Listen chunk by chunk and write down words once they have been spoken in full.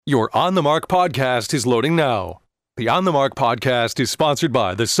Your On the Mark podcast is loading now. The On the Mark podcast is sponsored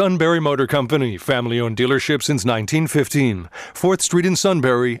by the Sunbury Motor Company, family-owned dealership since 1915, 4th Street in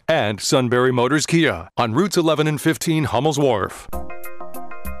Sunbury, and Sunbury Motors Kia on routes 11 and 15 Hummel's Wharf.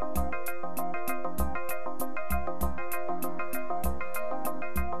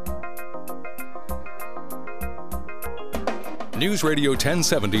 News Radio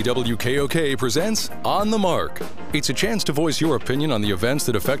 1070 WKOK presents On the Mark. It's a chance to voice your opinion on the events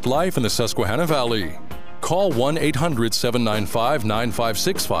that affect life in the Susquehanna Valley. Call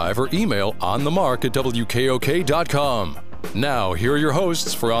 1-800-795-9565 or email onthemark@wkok.com. Now, here are your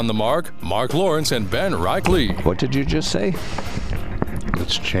hosts for On the Mark, Mark Lawrence and Ben Reichley. What did you just say?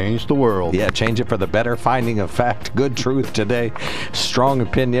 Let's change the world. Yeah, change it for the better. Finding of fact, good truth today. Strong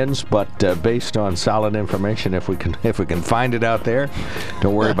opinions, but based on solid information. If we can find it out there.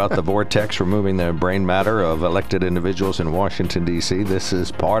 Don't worry about the vortex removing the brain matter of elected individuals in Washington, D.C. This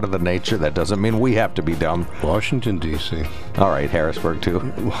is part of the nature. That doesn't mean we have to be dumb. Washington, D.C. All right, Harrisburg too.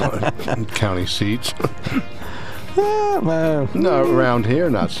 County seats. No, around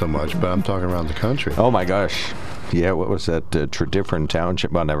here, not so much, but I'm talking around the country. Oh my gosh. Yeah, what was that? Tredyffrin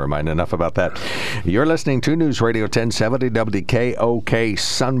Township? Well, never mind. Enough about that. You're listening to News Radio 1070 WKOK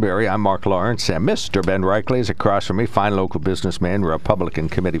Sunbury. I'm Mark Lawrence, and Mr. Ben Reichley is across from me. Fine local businessman, Republican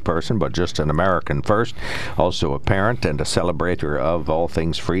committee person, but just an American first. Also a parent and a celebrator of all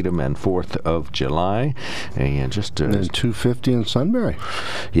things freedom and 4th of July. And just... and 250 in Sunbury.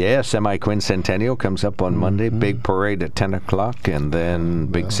 Yeah, semi-quincentennial comes up on Monday. Big parade at 10 o'clock, and then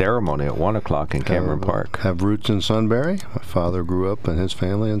big ceremony at 1 o'clock in Cameron Park. Have roots in Sunbury. My father grew up and his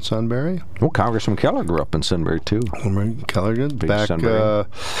family in Sunbury. Well, Congressman Keller grew up in Sunbury, too. Keller did. Big back Sunbury.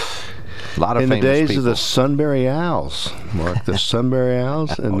 A lot of in the days people. of the Sunbury Owls, Mark, the Sunbury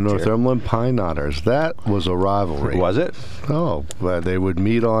Owls and the Northumberland Pine Knotters. That was a rivalry. Was it? Oh, they would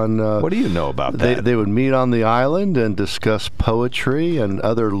meet on... what do you know about that? They would meet on the island and discuss poetry and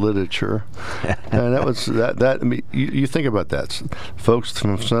other literature. And that was... I mean, you think about that. Folks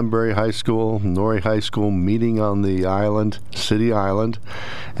from Sunbury High School, Norrie High School, meeting on the island, City Island,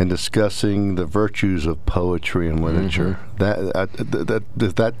 and discussing the virtues of poetry and literature.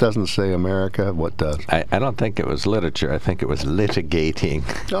 That doesn't say America, what does? I don't think it was literature. I think it was litigating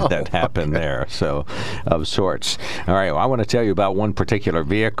that happened there, so of sorts. All right, well, I want to tell you about one particular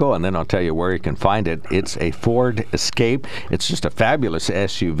vehicle, and then I'll tell you where you can find it. It's a Ford Escape. It's just a fabulous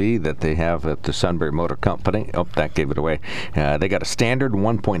SUV that they have at the Sunbury Motor Company. Oh, that gave it away. They got a standard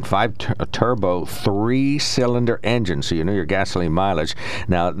 1.5 turbo 3-cylinder engine, so you know your gasoline mileage.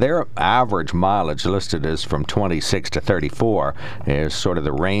 Now, their average mileage listed is from 26 to 34 is sort of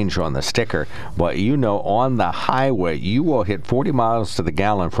the range on the sticker. But you know, on the highway, you will hit 40 miles to the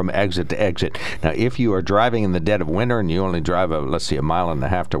gallon from exit to exit. Now, if you are driving in the dead of winter and you only drive, let's see, a mile and a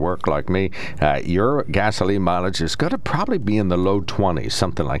half to work like me, your gasoline mileage is going to probably be in the low 20s,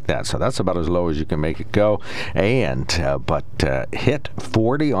 something like that. So that's about as low as you can make it go. And but hit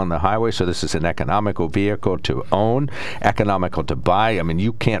 40 on the highway, so this is an economical vehicle to own, economical to buy. I mean,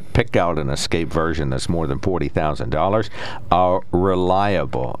 you can't pick out an Escape version that's more than $40,000. A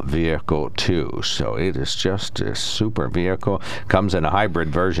reliable vehicle too, so it is just a super vehicle. Comes in a hybrid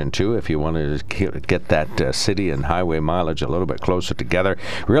version too, if you want to get that city and highway mileage a little bit closer together.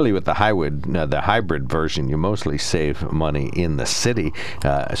 Really, with the hybrid version, you mostly save money in the city.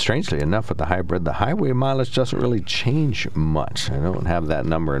 Strangely enough, with the hybrid, the highway mileage doesn't really change much. I don't have that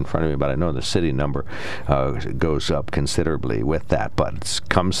number in front of me, but I know the city number goes up considerably with that. But it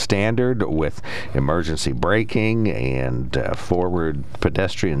comes standard with emergency braking and forward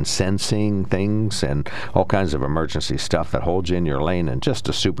pedestrian sensing things and all kinds of emergency stuff that holds you in your lane, and just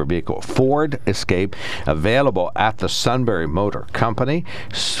a super vehicle. Ford Escape, available at the Sunbury Motor Company,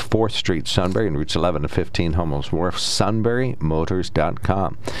 4th Street, Sunbury, and routes 11 to 15 Hummel's Wharf.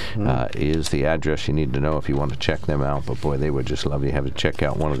 SunburyMotors.com is the address you need to know if you want to check them out. But boy, they would just love you have to check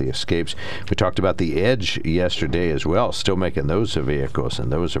out one of the Escapes. We talked about the Edge yesterday as well, still making those vehicles,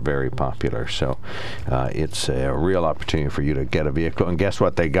 and those are very popular. So it's a real opportunity for you to get a vehicle. And guess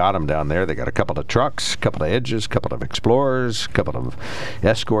what? They got them down there. They got a couple of trucks, a couple of Edges, a couple of Explorers, a couple of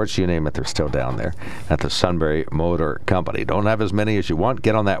Escorts, you name it, they're still down there at the Sunbury Motor Company. Don't have as many as you want.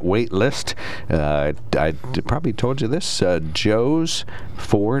 Get on that wait list. I probably told you this. Joe's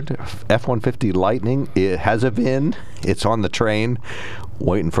Ford F-150 Lightning, it has a VIN. It's on the train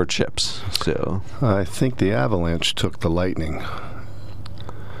waiting for chips. So I think the Avalanche took the Lightning.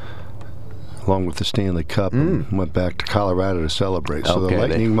 along with the Stanley Cup, and went back to Colorado to celebrate. So Okay, the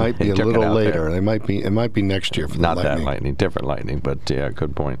Lightning might be a little later. there. It might be next year for Not the Lightning. that Lightning, different Lightning, but yeah,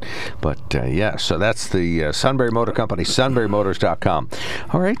 good point. But yeah, so that's the Sunbury Motor Company, sunburymotors.com.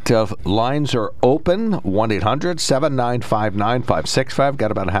 All right, lines are open, 1-800-795-9565.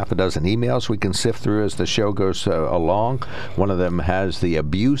 Got about a half a dozen emails we can sift through as the show goes along. One of them has the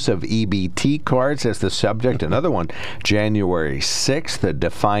abuse of EBT cards as the subject. Another one, January 6th, a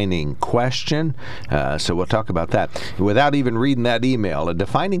defining question. So we'll talk about that. Without even reading that email, a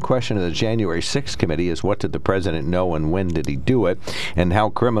defining question of the January 6th committee is, what did the president know and when did he do it? And how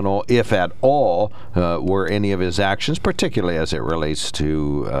criminal, if at all, were any of his actions, particularly as it relates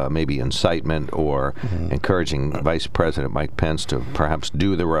to maybe incitement or encouraging Vice President Mike Pence to perhaps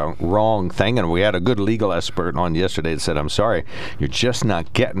do the wrong thing. And we had a good legal expert on yesterday that said, I'm sorry, you're just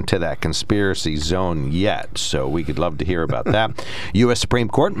not getting to that conspiracy zone yet. So we could love to hear about that. U.S. Supreme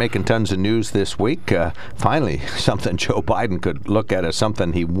Court making tons of news this week. Finally, something Joe Biden could look at as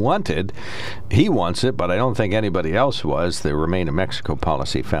something he wanted. He wants it, but I don't think anybody else was. The Remain in Mexico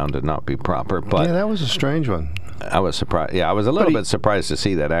policy found to not be proper. But yeah, that was a strange one. I was surprised. Yeah, I was a little bit surprised to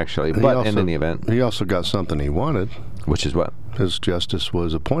see that, actually. But in any event. He also got something he wanted. Which is what? His justice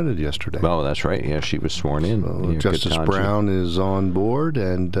was appointed yesterday. Oh, that's right. Yeah, she was sworn in. So Justice Brown is on board,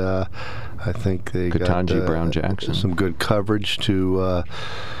 and I think they Ketanji got Brown Jackson. Some good coverage to,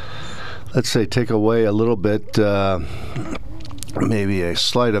 let's say, take away a little bit, maybe a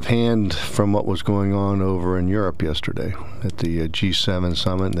sleight of hand from what was going on over in Europe yesterday at the G7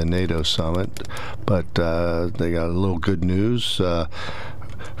 summit and the NATO summit. But they got a little good news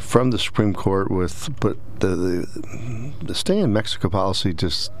from the Supreme Court but the stay in Mexico policy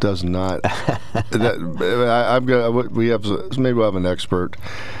just does not. Maybe we'll have an expert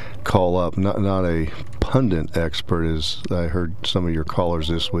call up, not a pundit expert, as I heard some of your callers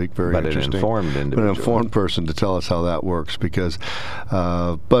this week. Very interesting. An informed individual. An informed person to tell us how that works. Because,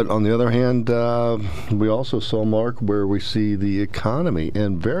 but on the other hand, we also saw, Mark, where we see the economy.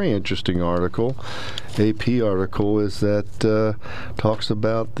 And very interesting article, AP article, is that talks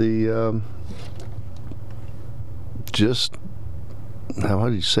about the just, how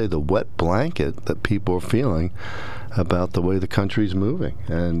do you say, the wet blanket that people are feeling about the way the country's moving.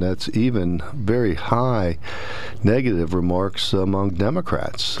 And that's even very high negative remarks among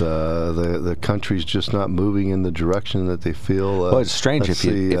Democrats. The country's just not moving in the direction that they feel. Well, it's strange if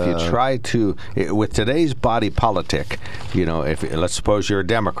you try to, with today's body politic, if let's suppose you're a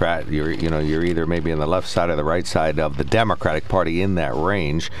Democrat, you're either maybe on the left side or the right side of the Democratic Party in that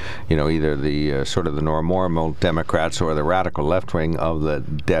range, either the sort of the normal Democrats or the radical left wing of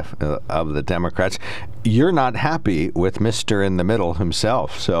the Democrats. You're not happy with Mr. in the middle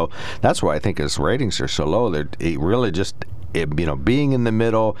himself. So that's why I think his ratings are so low. They're really just, being in the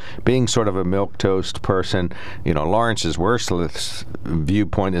middle, being sort of a milquetoast person. Lawrence's worst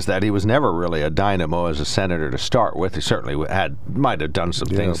viewpoint is that he was never really a dynamo as a senator to start with. He certainly might have done some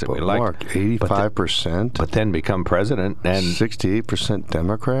things that we liked. Mark, 85%, but then become president, and 68%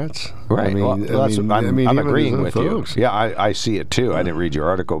 Democrats. Right. I'm agreeing with you. Yeah, I see it too. I didn't read your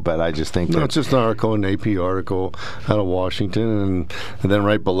article, but I just think it's just an article, an AP article out of Washington, and then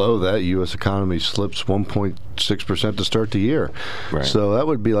right below that, U.S. economy slips 1.6% to start the year. Right. So that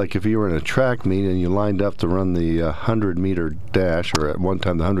would be like if you were in a track meet and you lined up to run the 100-meter dash, or at one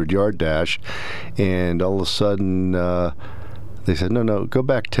time the 100-yard dash, and all of a sudden they said, no, go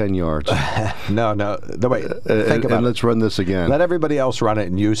back 10 yards. No, wait, think about it. Let's run this again. Let everybody else run it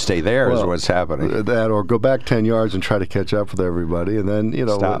and you stay there is what's happening. That, or go back 10 yards and try to catch up with everybody, and then,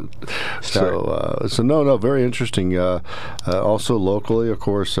 Stop. So no, very interesting. Also locally, of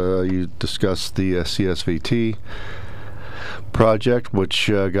course, you discussed the CSVT project, which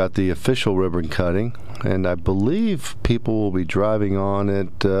got the official ribbon cutting, and I believe people will be driving on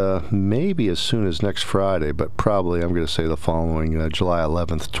it maybe as soon as next Friday, but probably, I'm going to say, the following July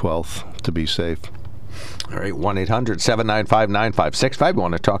 11th, 12th, to be safe. All right, 1-800-795-9565. You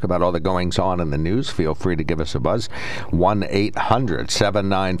want to talk about all the goings-on in the news, feel free to give us a buzz.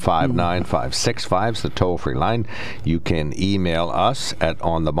 1-800-795-9565 is the toll-free line. You can email us at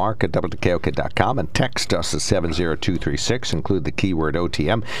onthemark@wkok.com and text us at 70236. Include the keyword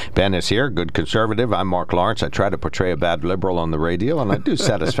OTM. Ben is here, good conservative. I'm Mark Lawrence. I try to portray a bad liberal on the radio, and I do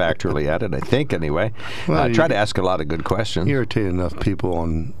satisfactorily at it, I think, anyway. Well, I try to ask a lot of good questions. You irritate enough people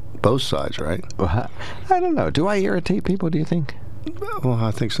on both sides, right? Well, I don't know. Do I irritate people, do you think? Well, I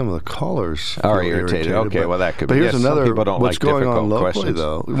think some of the callers are irritated. Okay, well, that could be. But here's another. Some people don't what's like going on locally, questions.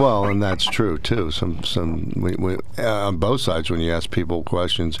 though? Well, and that's true too. We, on both sides, when you ask people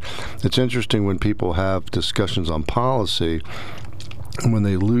questions, it's interesting when people have discussions on policy. when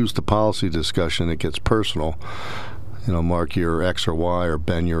they lose the policy discussion, it gets personal. Mark, you're X or Y, or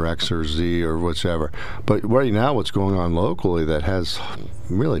Ben, you're X or Z, or whichever. But right now, what's going on locally that has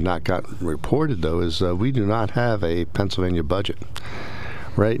really not gotten reported, though, is we do not have a Pennsylvania budget.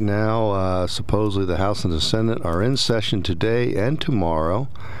 Right now, supposedly the House and the Senate are in session today and tomorrow.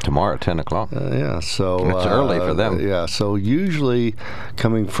 Tomorrow at 10 o'clock. So it's early for them. So usually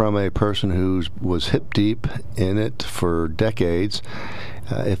coming from a person who was hip deep in it for decades,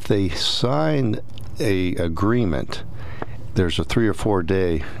 if they sign a agreement, there's a 3 or 4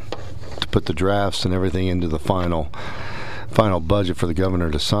 day to put the drafts and everything into the final budget for the governor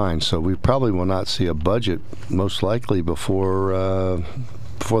to sign. So we probably will not see a budget most likely before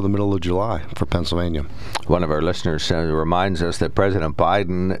the middle of July for Pennsylvania. One of our listeners reminds us that President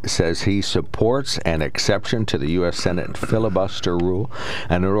Biden says he supports an exception to the U.S. Senate filibuster rule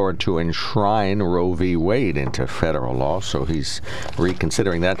and in order to enshrine Roe v. Wade into federal law, so he's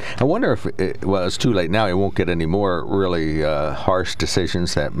reconsidering that. I wonder if, it's too late now. He won't get any more really harsh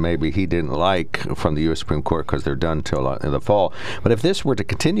decisions that maybe he didn't like from the U.S. Supreme Court because they're done till in the fall. But if this were to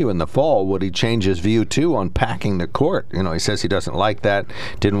continue in the fall, would he change his view, too, on packing the court? He says he doesn't like that.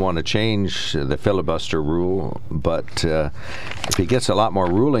 Didn't want to change the filibuster rule, but if he gets a lot more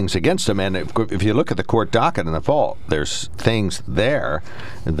rulings against him, and if you look at the court docket in the fall, there's things there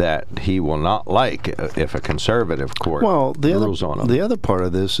that he will not like if a conservative court rules on him. The other part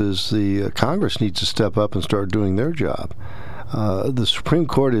of this is the Congress needs to step up and start doing their job. The Supreme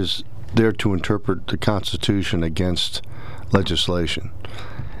Court is there to interpret the Constitution against legislation.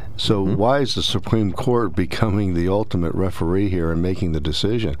 So why is the Supreme Court becoming the ultimate referee here and making the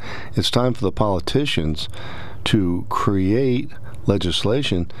decision? It's time for the politicians to create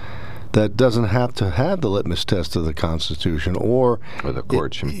legislation that doesn't have to have the litmus test of the Constitution or the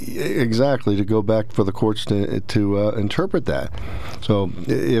courts. Exactly, to go back for the courts to interpret that. So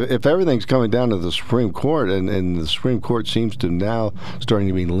if everything's coming down to the Supreme Court, and the Supreme Court seems to now starting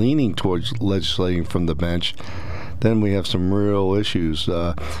to be leaning towards legislating from the bench, then we have some real issues.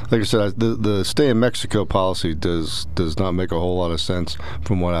 Like I said, the stay in Mexico policy does not make a whole lot of sense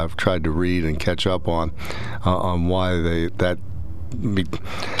from what I've tried to read and catch up on why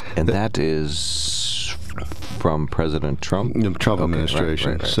that is from President Trump? The Trump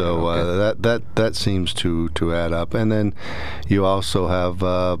administration. Right. So that seems to add up. And then you also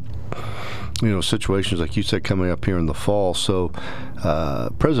have situations like you said coming up here in the fall. So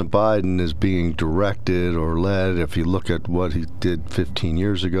President Biden is being directed or led, if you look at what he did 15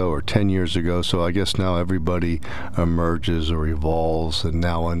 years ago or 10 years ago. So I guess now everybody emerges or evolves and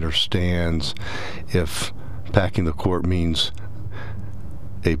now understands if packing the court means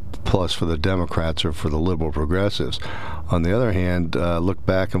a plus for the Democrats or for the liberal progressives. On the other hand, look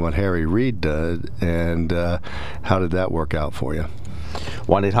back at what Harry Reid did, and how did that work out for you?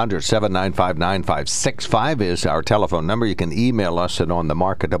 1-800-795-9565 is our telephone number. You can email us at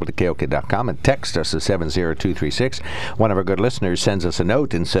onthemark@wkok.com and text us at 70236. One of our good listeners sends us a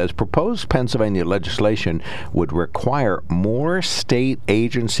note and says, proposed Pennsylvania legislation would require more state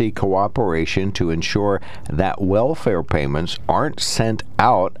agency cooperation to ensure that welfare payments aren't sent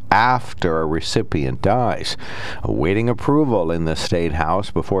out after a recipient dies. Awaiting approval in the State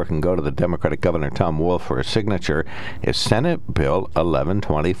House before it can go to the Democratic Governor Tom Wolf for a signature is Senate Bill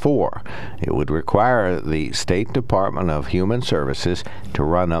 1124. It would require the State Department of Human Services to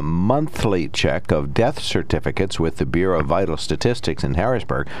run a monthly check of death certificates with the Bureau of Vital Statistics in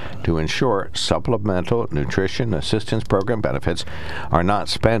Harrisburg to ensure supplemental nutrition assistance program benefits are not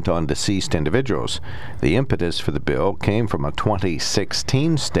spent on deceased individuals. The impetus for the bill came from a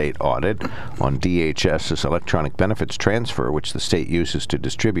 2016 state audit on DHS's electronic benefits transfer, which the state uses to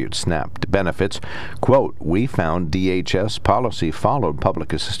distribute SNAP benefits. Quote, we found DHS policy followed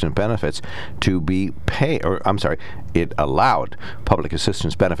public assistance benefits to be paid, it allowed public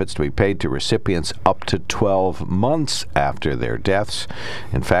assistance benefits to be paid to recipients up to 12 months after their deaths.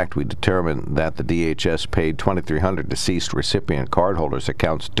 In fact, we determined that the DHS paid 2,300 deceased recipient cardholders'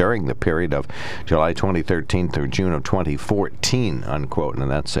 accounts during the period of July 2013 through June of 2014, unquote.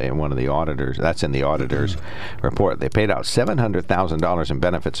 And that's one of the auditors. That's in the auditor's report. They paid out $700,000 in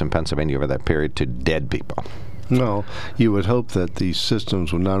benefits in Pennsylvania over that period to dead people. Well, you would hope that these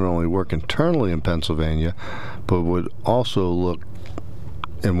systems would not only work internally in Pennsylvania, but would also look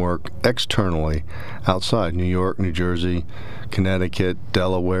and work externally outside New York, New Jersey, Connecticut,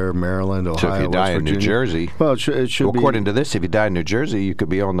 Delaware, Maryland, Ohio, so if you die in New Jersey, well, it should be. According to this, if you die in New Jersey, you could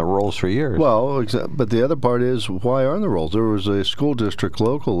be on the rolls for years. Well, but the other part is, why are on the rolls? There was a school district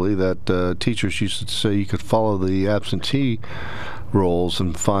locally that teachers used to say you could follow the absentee rolls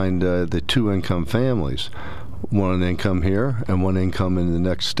and find the two-income families. one income here and one income in the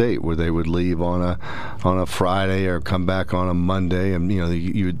next state, where they would leave on a Friday or come back on a Monday, and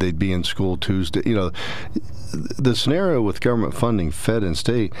they'd be in school Tuesday. The scenario with government funding, fed and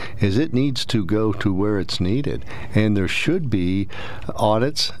state, is it needs to go to where it's needed, and there should be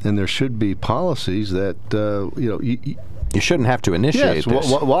audits and there should be policies that you shouldn't have to initiate this.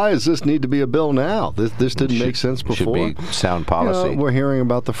 Why does this need to be a bill now? This didn't make sense before. Should be sound policy. We're hearing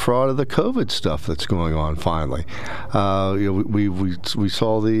about the fraud of the COVID stuff that's going on. Finally, we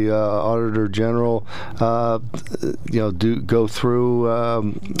saw the Auditor General, go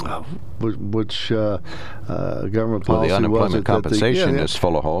through which government policy the unemployment was it compensation is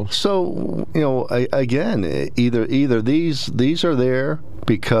full of holes. So again, either these are there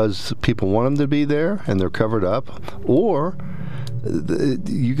because people want them to be there and they're covered up, or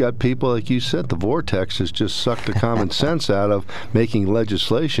you got people, like you said, the vortex has just sucked the common sense out of making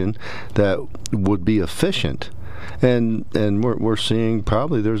legislation that would be efficient. And we're seeing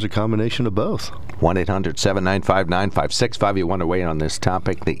probably there's a combination of both. 1-800-795-9565. You want to weigh in on this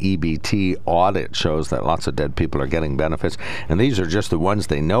topic? The EBT audit shows that lots of dead people are getting benefits, and these are just the ones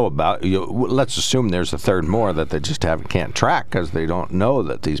they know about. Let's assume there's a third more that they just can't track because they don't know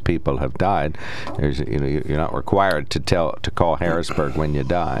that these people have died. You're not required to call Harrisburg when you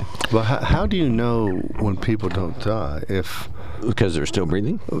die. Well, how do you know when people don't die? Because they're still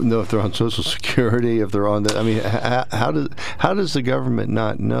breathing? No, if they're on Social Security, if they're on how does the government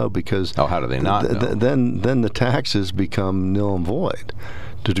not know? Because how do they not know? Then the taxes become nil and void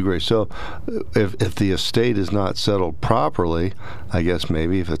to a degree. So if the estate is not settled properly, I guess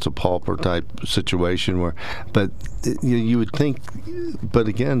maybe if it's a pauper type situation but you would think. But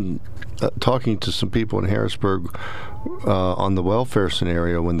again, talking to some people in Harrisburg on the welfare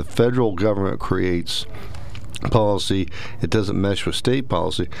scenario, when the federal government creates policy, it doesn't mesh with state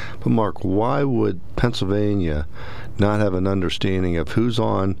policy. But Mark, why would Pennsylvania not have an understanding of who's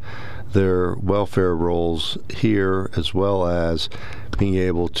on their welfare rolls here, as well as being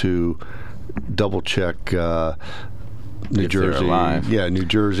able to double check New Jersey? Yeah, New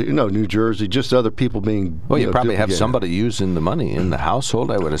Jersey. No, New Jersey. Just other people being. Well, you probably have somebody using the money in the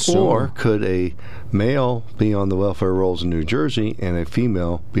household, I would assume. Or could a male be on the welfare rolls in New Jersey and a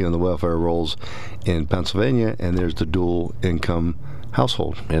female be on the welfare rolls in Pennsylvania, and there's the dual income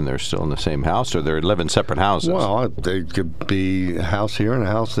household? And they're still in the same house, or they live in separate houses? Well, they could be a house here and a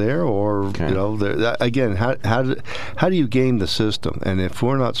house there, or again, how do you game the system? And if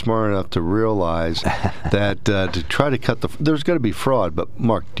we're not smart enough to realize that to try to cut there's going to be fraud. But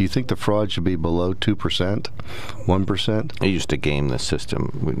Mark, do you think the fraud should be below 2%, 1%? They used to game the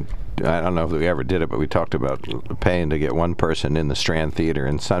system. I don't know if we ever did it, but we talked about paying to get one person in the Strand Theater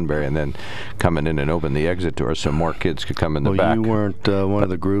in Sunbury and then coming in and open the exit door so more kids could come in the back. Well, you weren't one of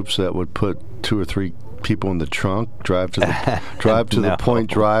the groups that would put 2 or 3 people in the trunk, drive to the Point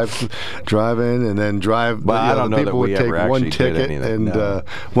Drive in, and then drive. Well, I don't know people that we would take ever one ticket and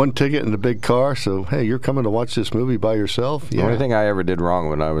one ticket in a big car. So hey, you're coming to watch this movie by yourself. The only thing I ever did wrong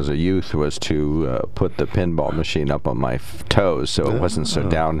when I was a youth was to put the pinball machine up on my toes, so it wasn't so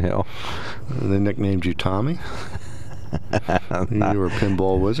downhill. They nicknamed you Tommy. You were a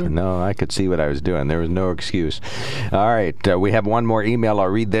pinball wizard? No, I could see what I was doing. There was no excuse. All right, we have one more email. I'll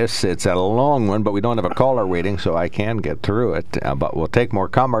read this. It's a long one, but we don't have a caller waiting, so I can get through it. But we'll take more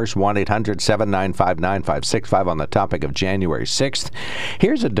comers. 1-800-795-9565 on the topic of January 6th.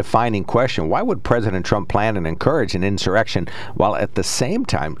 Here's a defining question. Why would President Trump plan and encourage an insurrection while at the same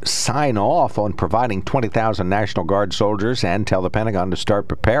time sign off on providing 20,000 National Guard soldiers and tell the Pentagon to start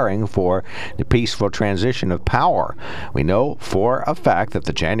preparing for the peaceful transition of power? We know for a fact that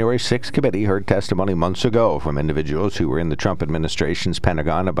the January 6th committee heard testimony months ago from individuals who were in the Trump administration's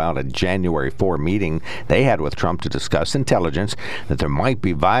Pentagon about a January 4 meeting they had with Trump to discuss intelligence that there might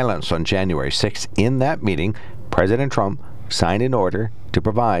be violence on January 6th. In that meeting, President Trump signed an order to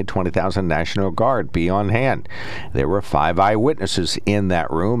provide 20,000 National Guard be on hand. There were 5 eyewitnesses in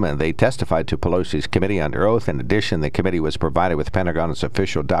that room, and they testified to Pelosi's committee under oath. In addition, the committee was provided with Pentagon's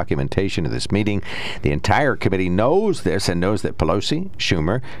official documentation of this meeting. The entire committee knows this and knows that Pelosi,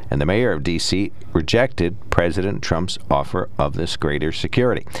 Schumer, and the mayor of D.C. rejected President Trump's offer of this greater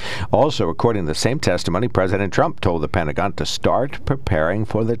security. Also, according to the same testimony, President Trump told the Pentagon to start preparing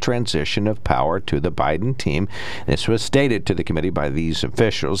for the transition of power to the Biden team. This was stated to the committee by these company's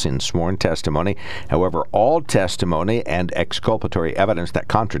officials in sworn testimony. However, all testimony and exculpatory evidence that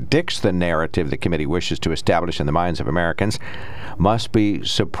contradicts the narrative the committee wishes to establish in the minds of Americans must be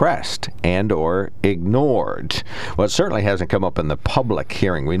suppressed and or ignored. Well, it certainly hasn't come up in the public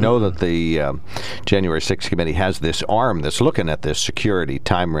hearing. We know that the January 6th committee has this arm that's looking at this security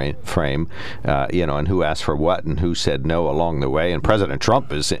time frame, and who asked for what and who said no along the way. And President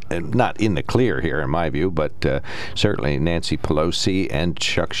Trump is not in the clear here, in my view, but certainly Nancy Pelosi and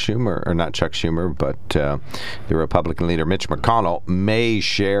Chuck Schumer, or not Chuck Schumer, but the Republican leader Mitch McConnell may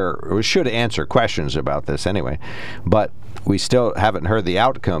share, or should answer questions about this anyway. But we still haven't heard the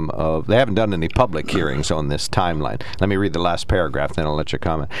outcome of, they haven't done any public hearings on this timeline. Let me read the last paragraph, then I'll let you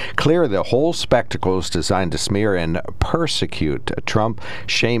comment. Clear the whole spectacle is designed to smear and persecute Trump,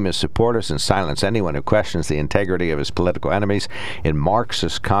 shame his supporters, and silence anyone who questions the integrity of his political enemies. In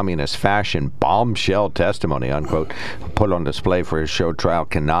Marxist communist fashion, bombshell testimony, unquote, put on display for his show trial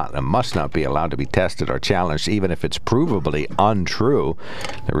cannot and must not be allowed to be tested or challenged, even if it's provably untrue.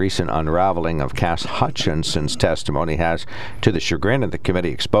 The recent unraveling of Cass Hutchinson's testimony has, to the chagrin of the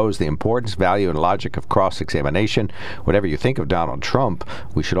committee, exposed the importance, value, and logic of cross-examination. Whatever you think of Donald Trump,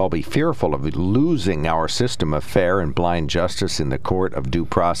 we should all be fearful of losing our system of fair and blind justice in the court of due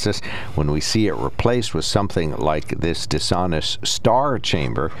process when we see it replaced with something like this dishonest star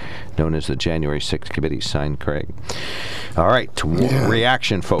chamber known as the January 6th committee. Signed, Craig. All right,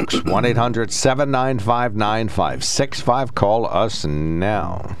 reaction, folks. 1-800-795-9565. Call us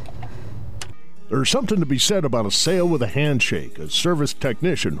now. There's something to be said about a sale with a handshake. A service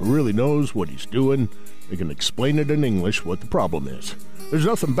technician who really knows what he's doing. They can explain it in English what the problem is. There's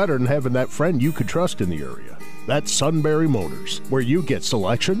nothing better than having that friend you could trust in the area. That's Sunbury Motors, where you get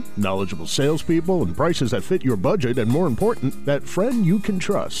selection, knowledgeable salespeople, and prices that fit your budget, and more important, that friend you can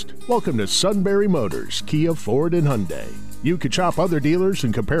trust. Welcome to Sunbury Motors, Kia, Ford, and Hyundai. You could shop other dealers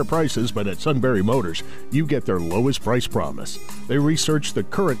and compare prices, but at Sunbury Motors, you get their lowest price promise. They research the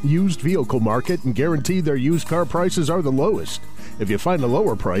current used vehicle market and guarantee their used car prices are the lowest. If you find a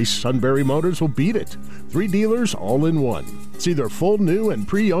lower price, Sunbury Motors will beat it. 3 dealers all in one. See their full new and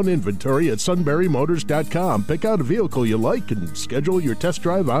pre-owned inventory at sunburymotors.com. Pick out a vehicle you like and schedule your test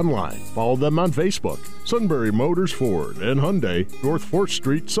drive online. Follow them on Facebook. Sunbury Motors Ford and Hyundai, North 4th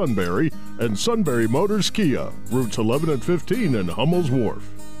Street, Sunbury, and Sunbury Motors Kia, routes 11 and 15 in Hummel's Wharf.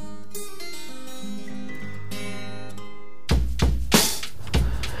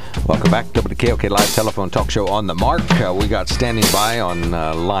 Welcome back to the KOK Live Telephone Talk Show on the Mark. We got standing by on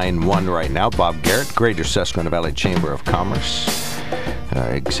line 1 right now, Bob Garrett, Greater Susquehanna Valley Chamber of Commerce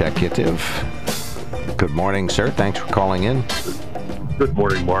executive. Good morning, sir. Thanks for calling in. Good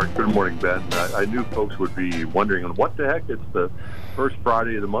morning, Mark. Good morning, Ben. I knew folks would be wondering, what the heck? It's the first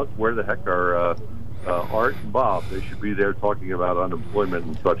Friday of the month. Where the heck are Art and Bob? They should be there talking about unemployment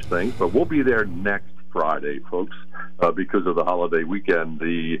and such things. But we'll be there next Friday, folks, because of the holiday weekend.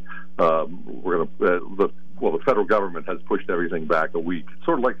 The federal government has pushed everything back a week. It's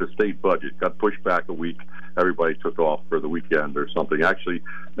sort of like the state budget got pushed back a week. Everybody took off for the weekend or something. Actually,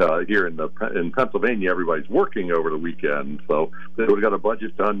 here in Pennsylvania, everybody's working over the weekend. So if they would have got a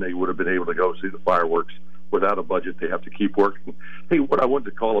budget done, they would have been able to go see the fireworks. Without a budget, they have to keep working. Hey, what I wanted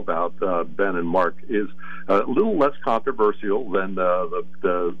to call about Ben and Mark is a little less controversial than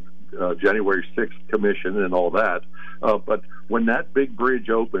the January 6th commission and all that. But when that big bridge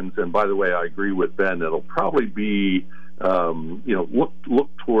opens, and by the way, I agree with Ben, it'll probably be, look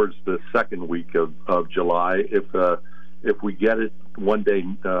towards the second week of July. If we get it one day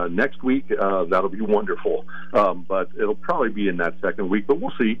next week, that'll be wonderful. But it'll probably be in that second week. But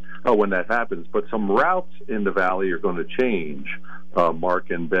we'll see when that happens. But some routes in the valley are going to change, Mark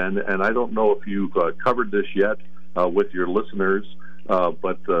and Ben. And I don't know if you've covered this yet with your listeners.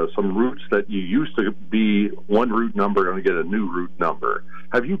 But some routes that you used to be one route number are going to get a new route number.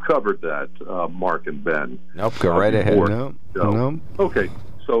 Have you covered that, Mark and Ben? Nope, go right ahead. No. Okay,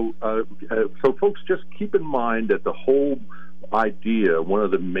 so folks, just keep in mind that the whole idea, one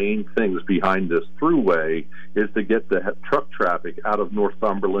of the main things behind this thruway, is to get the truck traffic out of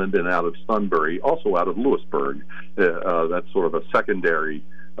Northumberland and out of Sunbury, also out of Lewisburg. That's sort of a secondary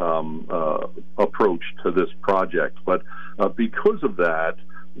approach to this project. But because of that,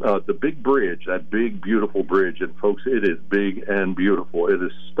 the big bridge, that big, beautiful bridge, and folks, it is big and beautiful. It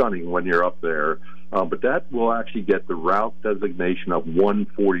is stunning when you're up there. But that will actually get the route designation of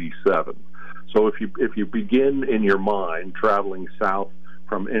 147. So if you begin in your mind traveling south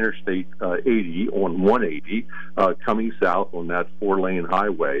from Interstate 80 on 180, coming south on that 4-lane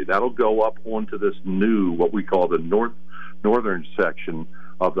highway, that'll go up onto this new, what we call the North northern section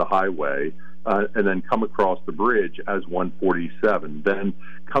of the highway, and then come across the bridge as 147. Then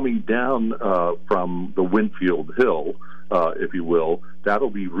coming down from the Winfield Hill, if you will,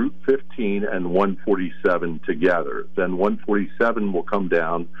 that'll be Route 15 and 147 together. Then 147 will come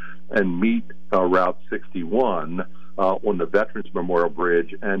down and meet Route 61 on the Veterans Memorial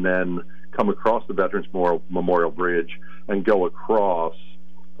Bridge, and then come across the Veterans Memorial Bridge and go across,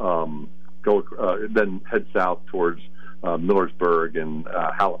 then head south towards Millersburg and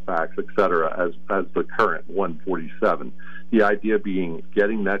Halifax, et cetera, as the current 147. The idea being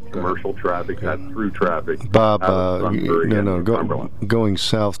getting that commercial traffic, that through traffic. Bob, going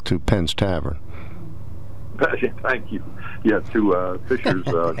south to Penn's Tavern. Thank you. Yeah, to Fisher's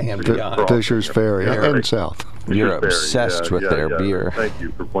Fisher's Ferry and south. You're obsessed with their beer. Thank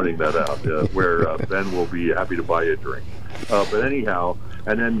you for pointing that out. Where Ben will be happy to buy you a drink. But anyhow,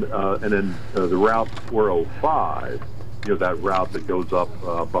 and then the Route 405. That route that goes up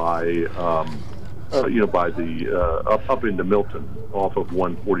by up into Milton, off of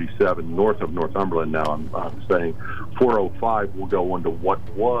 147, north of Northumberland. Now I'm saying 405 will go into what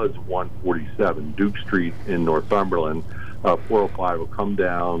was 147, Duke Street in Northumberland. 405 will come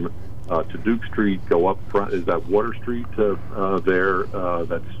down to Duke Street, go up front. Is that Water Street there?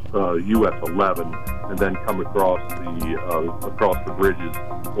 That's US 11, and then come across the bridges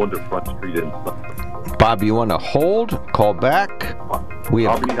onto Front Street in Suffolk. Bob, you want to hold? Call back? I'll be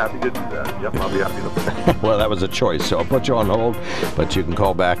happy to do that. Yep, I'll be happy to. Well, that was a choice, so I'll put you on hold, but you can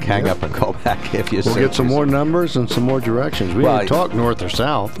call back, hang up, and call back if you. We'll get some more numbers and some more directions. We didn't talk north or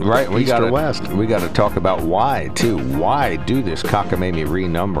south, right? East or west. We got to talk about why too. Why do this cockamamie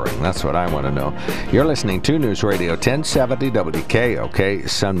renumbering? That's what I want to know. You're listening to News Radio 1070 WKOK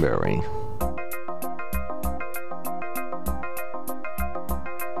Sunbury.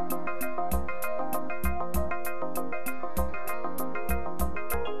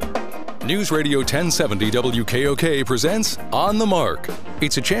 News Radio 1070 WKOK presents On the Mark.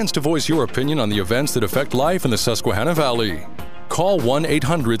 It's a chance to voice your opinion on the events that affect life in the Susquehanna Valley. Call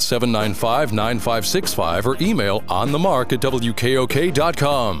 1-800-795-9565 or email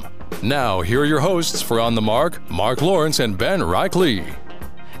onthemark@wkok.com. Now, here are your hosts for On the Mark, Mark Lawrence and Ben Reichley.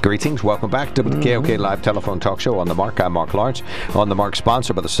 Greetings. Welcome back to the KOK Live Telephone Talk Show On the Mark. I'm Mark Lawrence. On the Mark,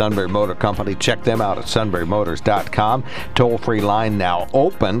 sponsored by the Sunbury Motor Company. Check them out at sunburymotors.com. Toll-free line now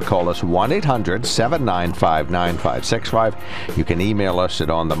open. Call us 1-800-795-9565. You can email us at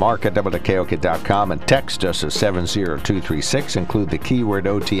onthemark@wkok.com and text us at 70236. Include the keyword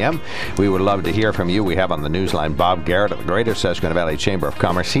OTM. We would love to hear from you. We have on the newsline Bob Garrett of the Greater Susquehanna Valley Chamber of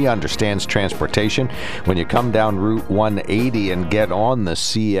Commerce. He understands transportation. When you come down Route 180 and get on the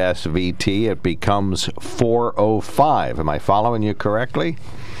CSVT, it becomes 405. Am I following you correctly?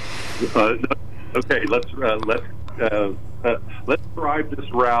 Okay, let's drive this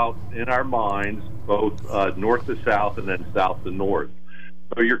route in our minds, both north to south and then south to north.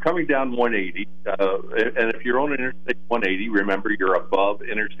 So you're coming down 180, and if you're on Interstate 180, remember you're above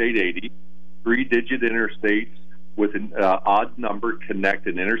Interstate 80. Three-digit interstates with an odd number connect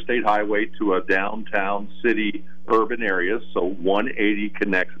an interstate highway to a downtown city urban area. So 180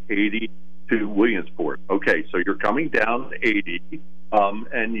 connects 80 to Williamsport. Okay, so you're coming down 80,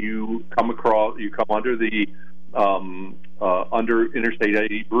 and you come under the under Interstate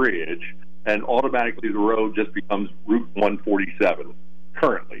 80 bridge, and automatically the road just becomes Route 147.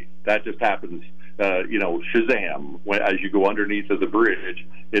 Currently, that just happens. Shazam! As you go underneath of the bridge,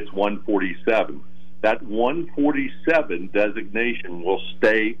 it's 147. That 147 designation will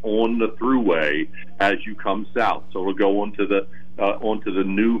stay on the thruway as you come south. So it'll go onto the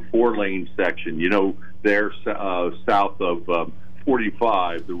new 4-lane section. There south of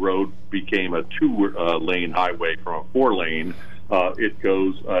 45, the road became a 2-lane highway from a 4-lane.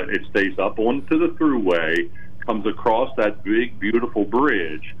 It stays up onto the thruway, comes across that big, beautiful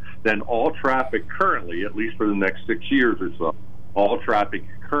bridge. Then all traffic currently, at least for the next 6 years or so, all traffic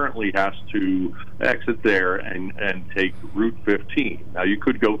currently has to exit there and take Route 15. Now, you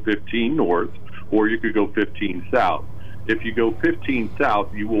could go 15 north, or you could go 15 south. If you go 15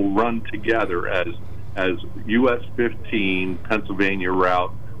 south, you will run together as US 15 Pennsylvania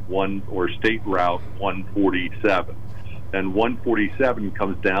Route 1 or State Route 147. And 147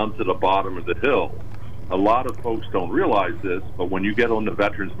 comes down to the bottom of the hill. A lot of folks don't realize this, but when you get on the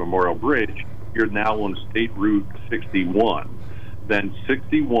Veterans Memorial Bridge, you're now on State Route 61. Then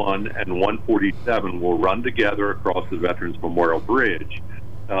 61 and 147 will run together across the Veterans Memorial Bridge.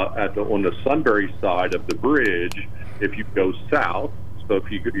 On the Sunbury side of the bridge, if you go south, So if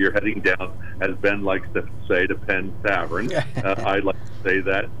you're heading down, as Ben likes to say, to Penn Tavern, I'd like to say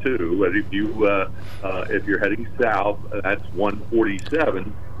that too. But if you're heading south, that's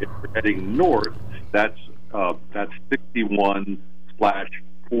 147. If you're heading north, that's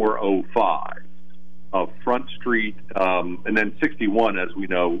 61/405. Front Street, and then 61, as we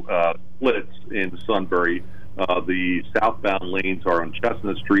know, splits in Sunbury. The southbound lanes are on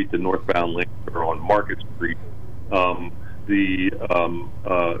Chestnut Street. The northbound lanes are on Market Street.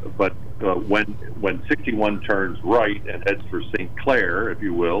 When 61 turns right and heads for St. Clair, if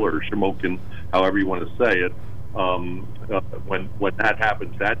you will, or Shamokin, however you want to say it, when that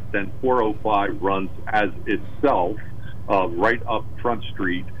happens, then 405 runs as itself right up Front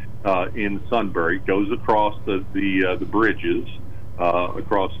Street in Sunbury, goes across the bridges.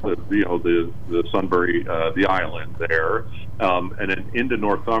 Across the Sunbury, the island there, and then into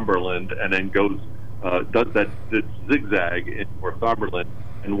Northumberland, and then goes does that zigzag in Northumberland,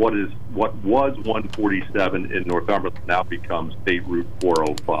 and what was 147 in Northumberland now becomes State Route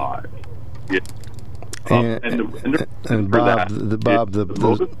 405. Yeah. And Bob, the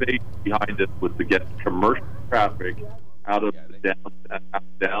motivation behind it was to get commercial traffic out of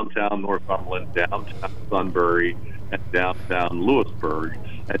downtown Northumberland, downtown Sunbury, and downtown Lewisburg,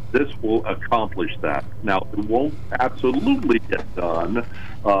 and this will accomplish that. Now, it won't absolutely get done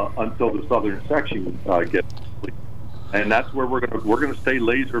until the southern section gets complete, and that's where we're going to stay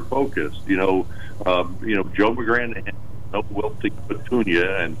laser focused. Joe McGranahan, wilting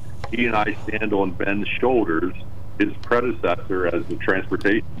Petunia, and he and I stand on Ben's shoulders, his predecessor as the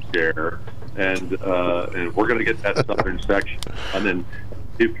transportation chair, and we're going to get that southern section. And then,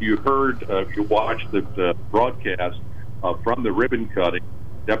 if you watched the broadcast from the ribbon cutting,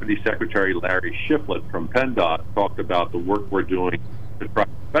 Deputy Secretary Larry Shiflett from PennDOT talked about the work we're doing to try to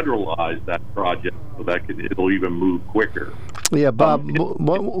federalize that project so that it'll even move quicker. Yeah, Bob. In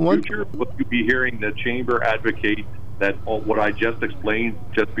the future, will you be hearing the chamber advocate that what I just explained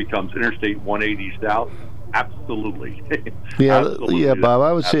just becomes Interstate 180 South? Absolutely. Absolutely. Yeah, Bob.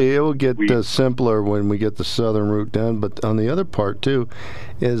 I would say it will get simpler when we get the southern route done. But on the other part too,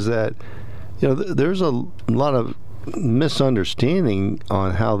 is that there's a lot of misunderstanding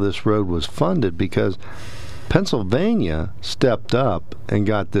on how this road was funded, because Pennsylvania stepped up and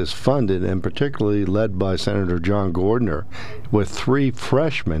got this funded, and particularly led by Senator John Gordner, with 3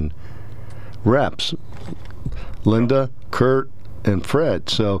 freshman reps, Linda, Kurt, and Fred.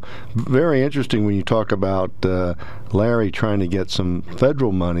 So very interesting when you talk about Larry trying to get some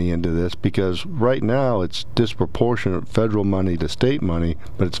federal money into this, because right now it's disproportionate federal money to state money,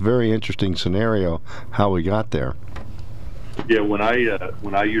 but it's a very interesting scenario how we got there. Yeah, when I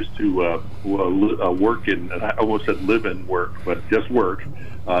used to work in, I almost said live and work, but just work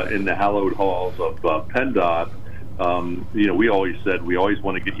in the hallowed halls of PennDOT, we always said you always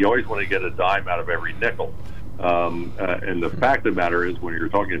want to get a dime out of every nickel. And the fact of the matter is, when you're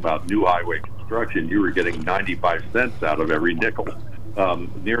talking about new highway construction, you were getting 95 cents out of every nickel,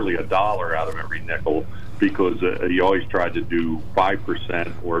 nearly $1 out of every nickel, because you always tried to do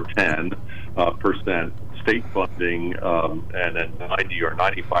 5% or 10% state funding, and then 90 or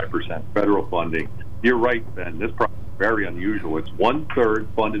 95% federal funding. You're right, Ben. This project is very unusual. It's 1/3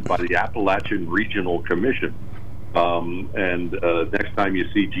 funded by the Appalachian Regional Commission. And next time you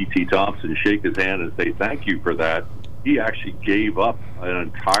see G.T. Thompson, shake his hand and say thank you for that. He actually gave up an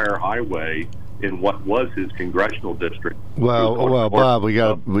entire highway in what was his congressional district. Well, Bob, we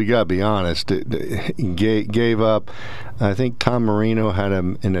got to be honest. He gave up. I think Tom Marino had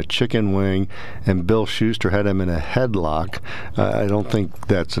him in a chicken wing, and Bill Schuster had him in a headlock. I don't think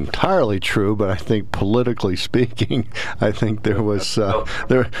that's entirely true, but I think politically speaking, I think there was there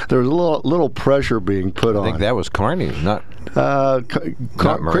was a little pressure being put on. I think that was Carney, not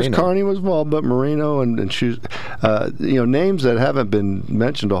Chris Carney was involved, but Marino and Schuster, names that haven't been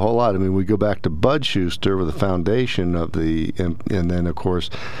mentioned a whole lot. I mean, we go back to Bud Schuster with the foundation of the, and then of course,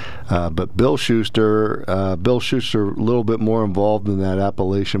 but Bill Schuster, a little bit more involved in that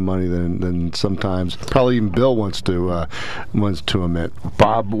Appalachian money than sometimes probably even Bill wants to admit.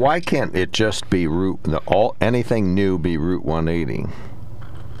 Bob, why can't it just be anything new be Route 180?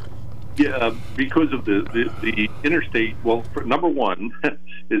 Yeah, because of the interstate. Well, number one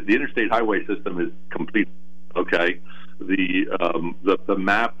is the interstate highway system is complete. Okay, the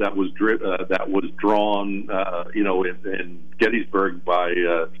map that was drawn, in Gettysburg by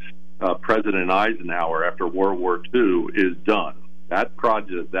President Eisenhower after World War II is done. That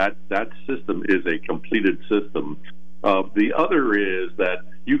project, that system is a completed system. The other is that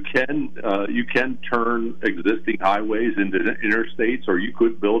you can turn existing highways into interstates, or you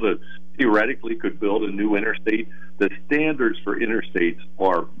could theoretically build a new interstate. The standards for interstates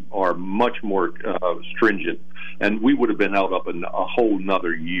are much more stringent, and we would have been out up in a whole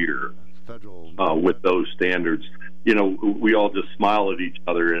nother year with those standards. We all just smile at each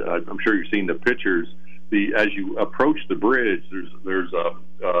other. I'm sure you've seen the pictures. As you approach the bridge, there's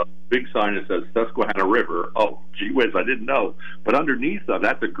a big sign that says Susquehanna River. Oh, gee whiz, I didn't know. But underneath of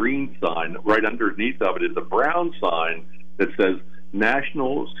that's a green sign. Right underneath of it is a brown sign that says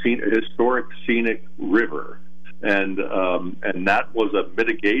National Historic Scenic River. And that was a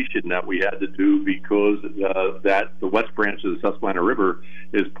mitigation that we had to do because that the West Branch of the Susquehanna River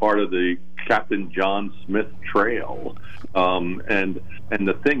is part of the Captain John Smith Trail. And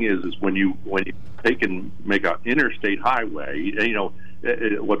the thing is when you take and make an interstate highway,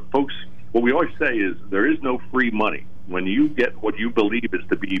 what we always say is there is no free money. When you get what you believe is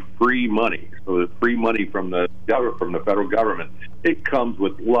to be free money, so the free money from the federal government, it comes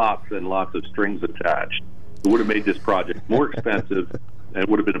with lots and lots of strings attached. It would have made this project more expensive, and it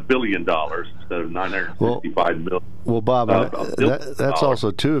would have been $1 billion instead of $965 million. Well, Bob, that's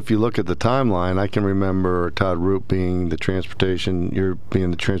also too. If you look at the timeline, I can remember Todd Roop being the transportation, you're being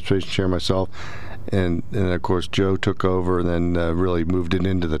the transportation chair, myself, and of course Joe took over and then really moved it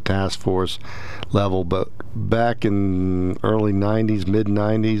into the task force level. But back in early '90s, mid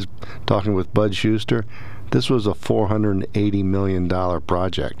 '90s, talking with Bud Schuster, this was a $480 million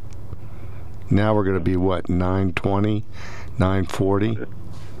project. Now we're going to be what, 920, 940?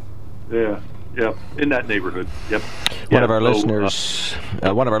 Yeah, in that neighborhood. Yep. One of our listeners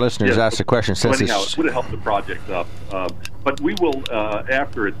asked a question. Says anyhow, it would have helped the project up, but we will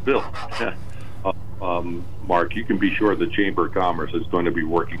after it's built. Mark, you can be sure the Chamber of Commerce is going to be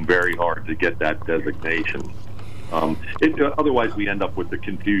working very hard to get that designation. Otherwise, we end up with the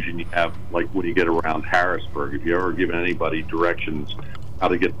confusion you have, like when you get around Harrisburg. If you ever given anybody directions how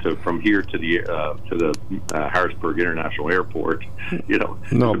to get from here to the Harrisburg International Airport,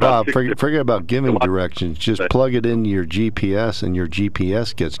 No, Bob, forget about giving directions. Just plug it into your GPS, and your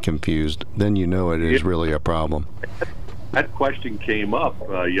GPS gets confused. Then you know it is really a problem. That question came up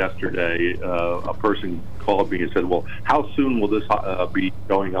yesterday. A person called me and said, "Well, how soon will this be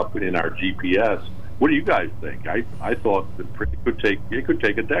going up in our GPS?" What do you guys think? I thought it could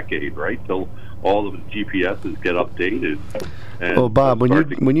take a decade, right, till all of the GPSs get updated. Well, Bob,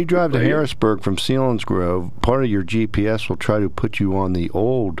 when you drive to Harrisburg from Selinsgrove, part of your GPS will try to put you on the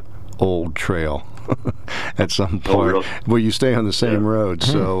old trail at some point, where you stay on the same road.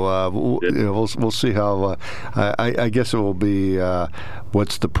 So we'll see how. I guess it will be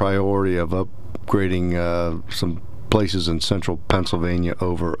what's the priority of upgrading some places in central Pennsylvania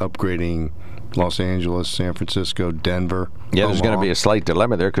over upgrading Los Angeles, San Francisco, Denver. Yeah, there's going to be a slight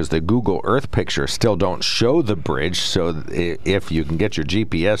dilemma there because the Google Earth pictures still don't show the bridge. So if you can get your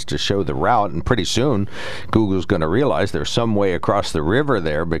GPS to show the route, and pretty soon Google's going to realize there's some way across the river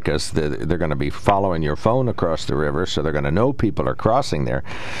there because they're going to be following your phone across the river, so they're going to know people are crossing there.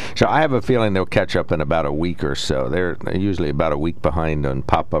 So I have a feeling they'll catch up in about a week or so. They're usually about a week behind on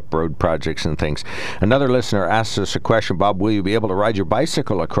pop-up road projects and things. Another listener asks us a question, Bob, will you be able to ride your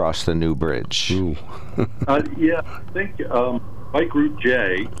bicycle across the new bridge? Ooh. Yeah, I think Bike Route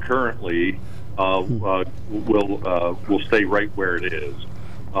J currently will stay right where it is.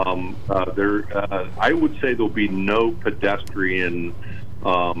 I would say there'll be no pedestrian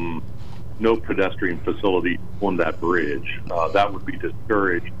facility on that bridge. That would be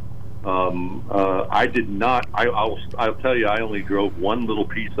discouraged. I did not. I'll tell you, I only drove one little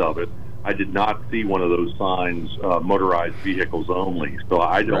piece of it. I did not see one of those signs, motorized vehicles only. So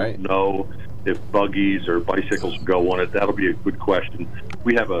I don't know if buggies or bicycles go on it. That'll be a good question.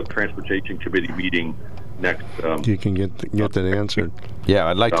 We have a transportation committee meeting next. You can get that answered. Yeah,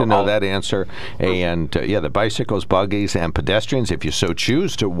 I'd like to know that answer. And the bicycles, buggies, and pedestrians, if you so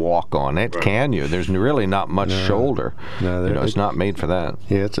choose to walk on it, can you? There's really not much shoulder. No, it's not made for that.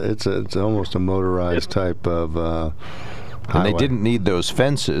 Yeah, it's almost a motorized type of and they didn't need those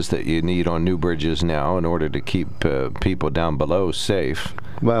fences that you need on new bridges now in order to keep people down below safe.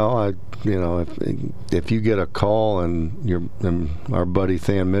 Well, if you get a call and our buddy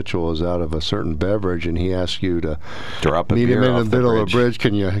Than Mitchell is out of a certain beverage and he asks you to drop meet him in the middle of the bridge,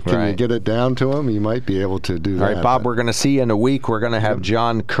 can you get it down to him? You might be able to do that. All right, Bob, we're going to see you in a week. We're going to have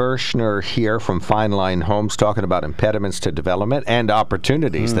John Kirshner here from Fine Line Homes talking about impediments to development and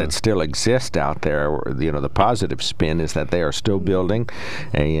opportunities that still exist out there. The positive spin is that they are still building,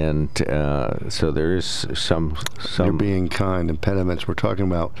 and so there is some. You're being kind. Impediments. We're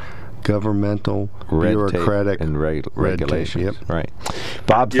talking about governmental, red bureaucratic, tape and regulations. Yep. Right.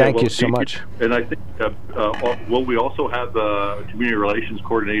 Bob, thank you so much. And I think, will we also have the community relations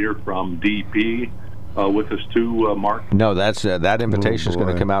coordinator from DEP with us too, Mark? No, that's that invitation is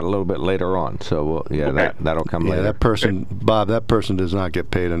going to come out a little bit later on. So okay. that'll come later. That person, Bob, that person does not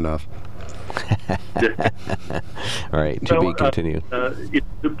get paid enough. All right, to be continued. It's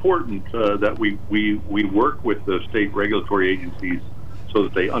important that we work with the state regulatory agencies so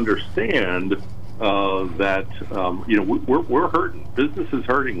that they understand that we're hurting. Business is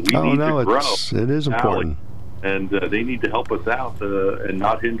hurting. We need to grow. It is important. And they need to help us out and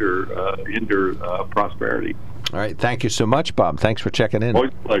not hinder prosperity. All right. Thank you so much, Bob. Thanks for checking in.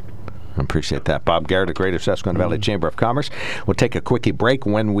 Always a pleasure. I appreciate that. Bob Garrett of Greater Susquehanna Valley Chamber of Commerce. We'll take a quickie break.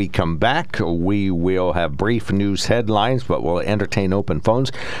 When we come back, we will have brief news headlines, but we'll entertain open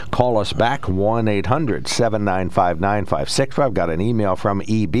phones. Call us back, 1-800-795-9565. Got an email from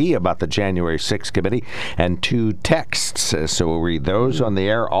EB about the January 6th committee and 2 texts. So we'll read those on the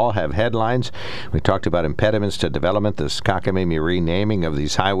air. All have headlines. We talked about impediments to development, this cockamamie renaming of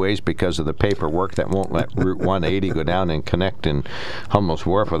these highways because of the paperwork that won't let Route 180 go down and connect in Hummel's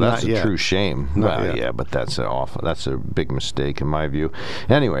Wharf. Well, that's true shame. But that's awful. That's a big mistake in my view.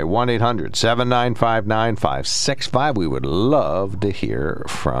 Anyway, 1-800-795-9565. We would love to hear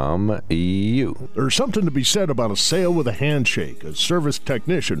from you. There's something to be said about a sale with a handshake, a service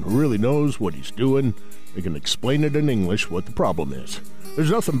technician who really knows what he's doing. They can explain it in English what the problem is. There's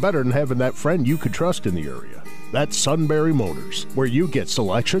nothing better than having that friend you could trust in the area. That's Sunbury Motors, where you get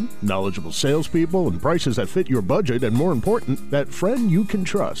selection, knowledgeable salespeople, and prices that fit your budget, and more important, that friend you can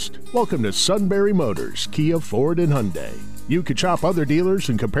trust. Welcome to Sunbury Motors, Kia, Ford, and Hyundai. You could shop other dealers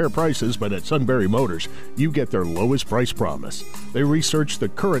and compare prices, but at Sunbury Motors, you get their lowest price promise. They research the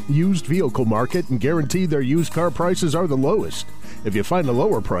current used vehicle market and guarantee their used car prices are the lowest. If you find a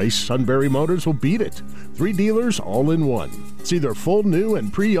lower price, Sunbury Motors will beat it. 3 dealers all in one. See their full new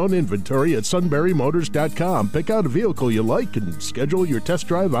and pre-owned inventory at sunburymotors.com. Pick out a vehicle you like and schedule your test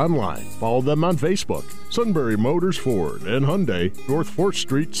drive online. Follow them on Facebook. Sunbury Motors Ford and Hyundai, North 4th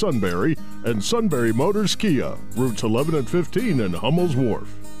Street, Sunbury, and Sunbury Motors Kia, routes 11 and 15 in Hummel's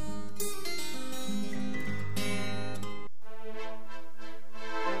Wharf.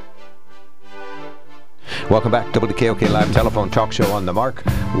 Welcome back to WKOK Live Telephone Talk Show on the Mark.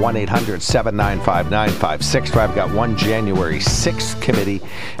 1-800-795-9565. Got one January 6th committee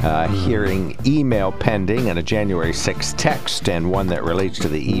hearing email pending and a January 6th text and one that relates to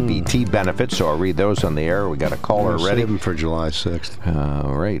the EBT benefits. So I'll read those on the air. We got a caller ready. Save them for July 6th.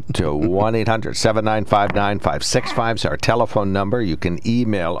 All right. So 1-800-795-9565 is our telephone number. You can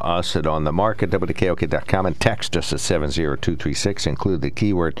email us at onthemark@wkok.com and text us at 70236. Include the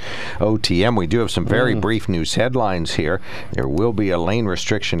keyword OTM. We do have some very brief news headlines here. There will be a lane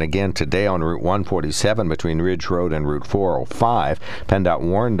restriction again today on Route 147 between Ridge Road and Route 405. PennDOT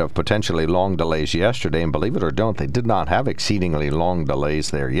warned of potentially long delays yesterday, and believe it or don't, they did not have exceedingly long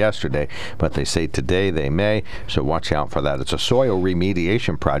delays there yesterday, but they say today they may, so watch out for that. It's a soil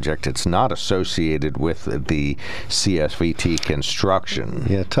remediation project. It's not associated with the CSVT construction.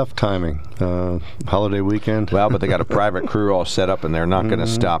 Yeah, tough timing. Holiday weekend. Well, but they got a private crew all set up, and they're not going to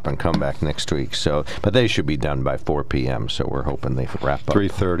stop and come back next week. So, but they should be done by 4 p.m., so we're hoping they wrap up.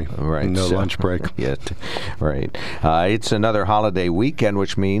 3:30. Right. No lunch break. Yet. Right. It's another holiday weekend,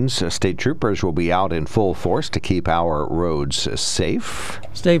 which means state troopers will be out in full force to keep our roads safe.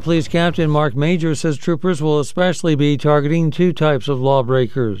 State Police Captain Mark Major says troopers will especially be targeting 2 types of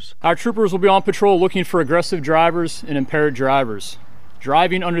lawbreakers. Our troopers will be on patrol looking for aggressive drivers and impaired drivers.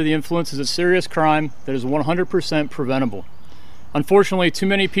 Driving under the influence is a serious crime that is 100% preventable. Unfortunately, too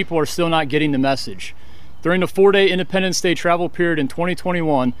many people are still not getting the message. During the 4-day Independence Day travel period in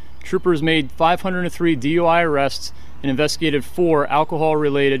 2021, troopers made 503 DUI arrests and investigated 4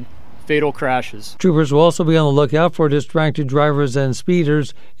 alcohol-related fatal crashes. Troopers will also be on the lookout for distracted drivers and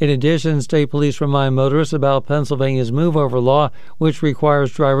speeders. In addition, state police remind motorists about Pennsylvania's move-over law, which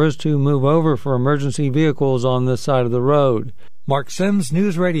requires drivers to move over for emergency vehicles on this side of the road. Mark Sims,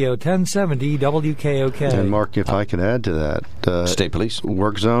 News Radio 1070 WKOK. And Mark, if I could add to that, State Police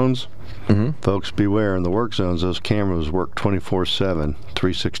work zones. Folks, beware. In the work zones, those cameras work 24/7,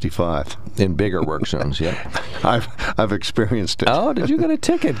 365. in bigger work zones. Yeah, I've experienced it. Oh, did you get a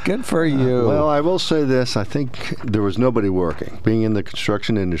ticket? Good for you. Well, I will say this. I think there was nobody working. Being in the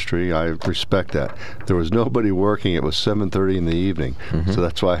construction industry, I respect that. There was nobody working. It was 7:30 in the evening. So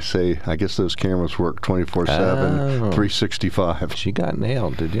that's why I say I guess those cameras work 24/7, 365. She got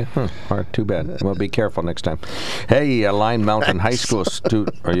nailed, did you? Too bad. Well, be careful next time. Hey, Line Mountain High School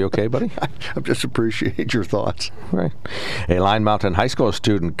student. Are you okay, buddy? I just appreciate your thoughts. Right. A Line Mountain High School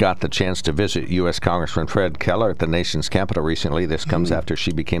student got the chance to visit U.S. Congressman Fred Keller at the nation's capital recently. This comes after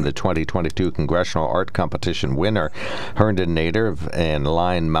she became the 2022 Congressional Art Competition winner. Herndon native and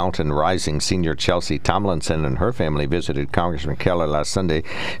Line Mountain Rising senior Chelsea Tomlinson and her family visited Congressman Keller last Sunday,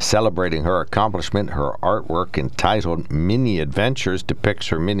 celebrating her accomplishment. Her artwork entitled Mini Adventures depicts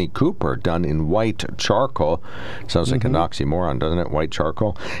her Mini Cooper done in white charcoal. Sounds like an oxymoron, doesn't it? White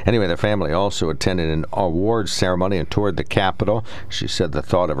charcoal. Anyway, the family also attended an awards ceremony and toured the Capitol. She said the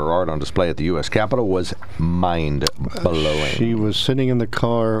thought of her art on display at the U.S. Capitol was mind-blowing. She was sitting in the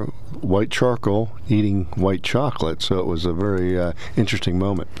car, white charcoal, eating white chocolate, so it was a very interesting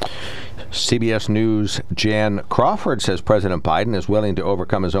moment. CBS News' Jan Crawford says President Biden is willing to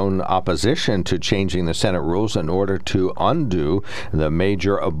overcome his own opposition to changing the Senate rules in order to undo the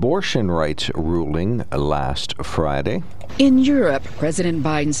major abortion rights ruling last Friday. In Europe, President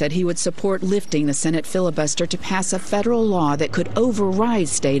Biden said he would support lifting the Senate filibuster to pass a federal law that could override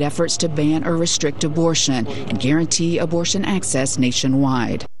state efforts to ban or restrict abortion and guarantee abortion access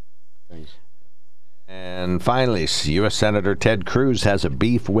nationwide. And finally, U.S. Senator Ted Cruz has a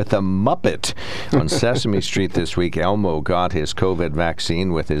beef with a Muppet. On Sesame Street this week, Elmo got his COVID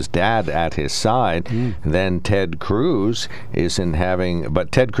vaccine with his dad at his side. Then Ted Cruz isn't having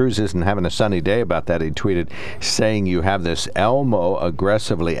a sunny day about that. He tweeted saying, "You have this Elmo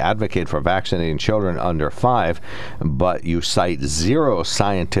aggressively advocate for vaccinating children under 5, but you cite zero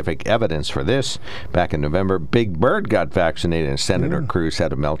scientific evidence for this. Back in November, Big Bird got vaccinated, and Senator Cruz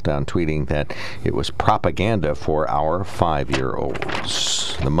had a meltdown, tweeting that it was propaganda for our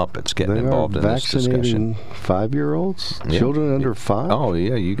 5-year-olds." The Muppets getting involved in this discussion. Vaccinating 5-year-olds? Yeah. Children under 5? Oh,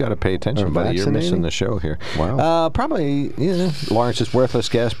 yeah, you got to pay attention, buddy. You're missing the show here. Wow. Probably, Lawrence's worthless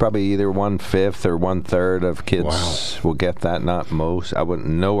guess, probably either 1/5 or 1/3 of kids will get that, not most. I wouldn't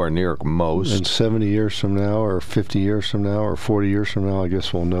nowhere near most. And 70 years from now, or 50 years from now, or 40 years from now, I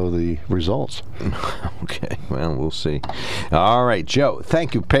guess we'll know the results. Okay, well, we'll see. All right, Joe,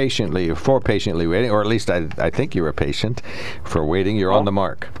 thank you patiently waiting, or at least I think you were patient for waiting. You're on the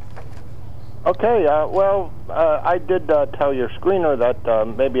mark. Okay, I did tell your screener that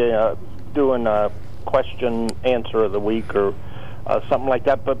maybe doing a question answer of the week or something like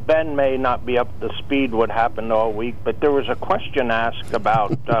that, but Ben may not be up to speed what happened all week. But there was a question asked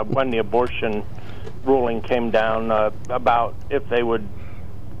about when the abortion ruling came down, about if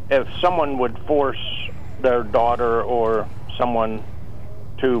someone would force their daughter or someone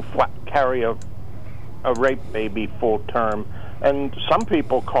to carry a rape baby full term. And some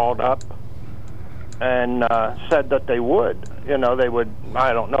people called up and said that they would. They would,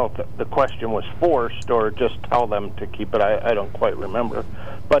 I don't know if the question was forced or just tell them to keep it. I don't quite remember.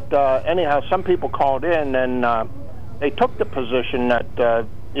 But anyhow, some people called in and they took the position that,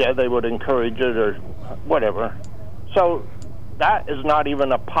 they would encourage it or whatever. So that is not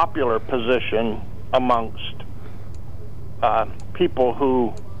even a popular position amongst people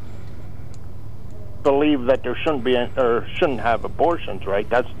who believe that there shouldn't be or shouldn't have abortions, right?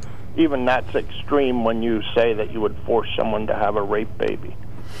 That's extreme when you say that you would force someone to have a rape baby.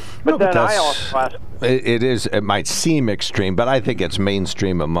 But then I also ask, it might seem extreme, but I think it's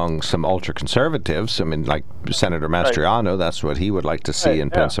mainstream among some ultra conservatives. I mean, like Senator Mastriano, that's what he would like to see in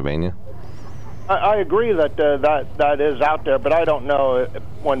Pennsylvania. I agree that that is out there, but I don't know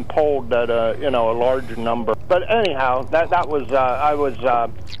when polled that a large number. But anyhow, that was I was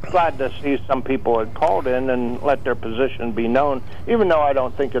glad to see some people had called in and let their position be known, even though I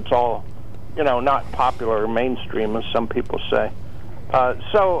don't think it's all not popular or mainstream as some people say.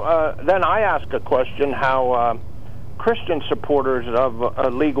 So then I asked a question: how Christian supporters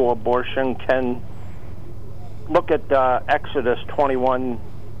of legal abortion can look at Exodus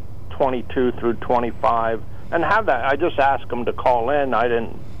 21:22 through 25 and have that. I just asked them to call in.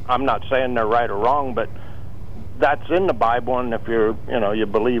 I'm not saying they're right or wrong, but that's in the Bible, and if you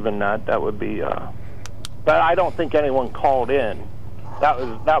believe in that would be. But I don't think anyone called in.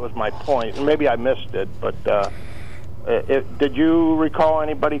 That was my point. Maybe I missed it, but did you recall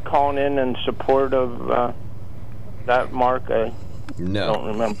anybody calling in support of that, Mark? No, I don't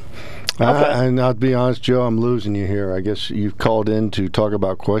remember. Okay. And I'll be honest, Joe, I'm losing you here. I guess you've called in to talk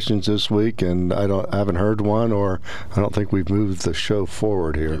about questions this week, and I haven't heard one, or I don't think we've moved the show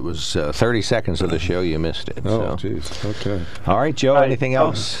forward here. It was 30 seconds of the show. You missed it. Oh, jeez. Okay. All right, Joe, anything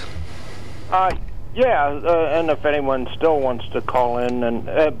else? And if anyone still wants to call in.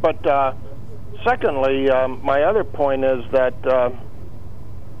 But secondly, my other point is that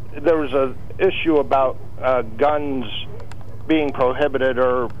there was an issue about guns being prohibited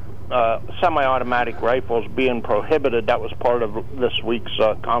or semi-automatic rifles being prohibited. That was part of this week's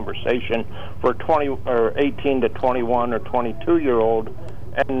conversation for 18 to 21 or 22-year-old.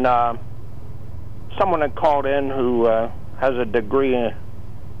 And someone had called in who has a degree in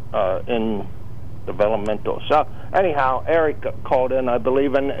developmental. So anyhow, Eric called in, I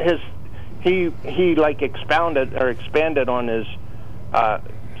believe, and he like expanded on his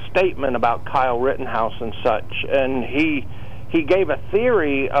statement about Kyle Rittenhouse and such, and he gave a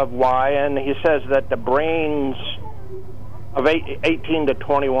theory of why, and he says that the brains of 18 to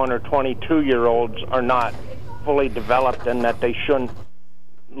 21 or 22-year-olds are not fully developed and that they shouldn't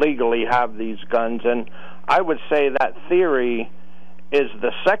legally have these guns. And I would say that theory is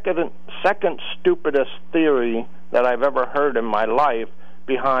the second stupidest theory that I've ever heard in my life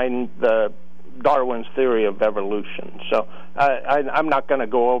behind the Darwin's theory of evolution. So I'm not going to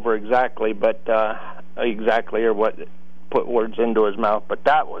go over exactly or what put words into his mouth, but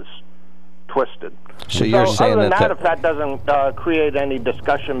that was twisted. So you're saying other than that if that doesn't create any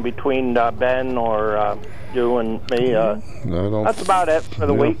discussion between Ben or you and me, that's about it for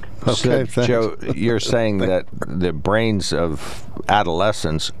the week. Okay, so, Joe, you're saying that the brains of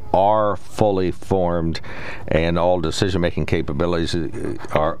adolescents are fully formed and all decision-making capabilities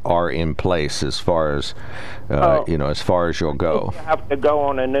are in place as far as as far as you'll go. You have to go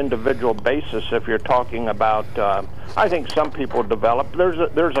on an individual basis if you're talking about. I think some people develop.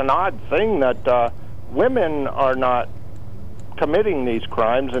 There's an odd thing that women are not committing these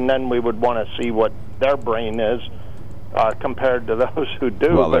crimes, and then we would want to see what their brain is compared to those who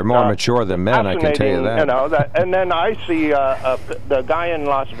do. Well, they're more mature than men, I can tell you that. You know, and then I see the guy in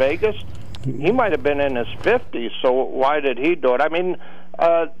Las Vegas. He might have been in his 50s, so why did he do it? I mean,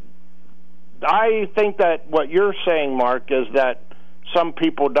 I think that what you're saying, Mark, is that some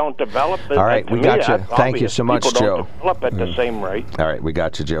people don't develop it. All right, we got you. Thank you so much, Joe. Joe. Develop at the same rate. All right, we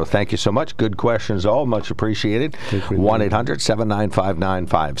got you, Joe. Thank you so much. Good questions, all. Much appreciated.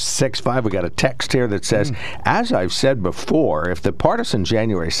 1-800-795-9565. We got a text here that says, as I've said before, if the partisan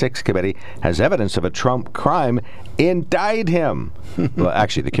January 6th committee has evidence of a Trump crime, indict him. Well,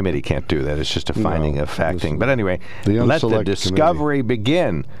 actually, the committee can't do that. It's just a finding of fact thing. But anyway, let the discovery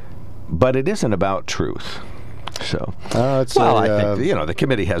begin. But it isn't about truth. So, I think the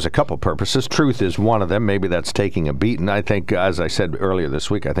committee has a couple purposes. Truth is one of them. Maybe that's taking a beating. I think, as I said earlier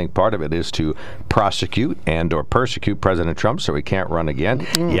this week, I think part of it is to prosecute and or persecute President Trump so he can't run again.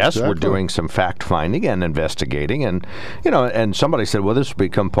 Yes, exactly. We're doing some fact finding and investigating, and and somebody said, well, this will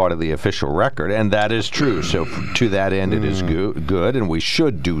become part of the official record, and that is true. So to that end, it is good, and we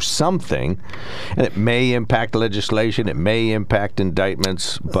should do something. And it may impact legislation, it may impact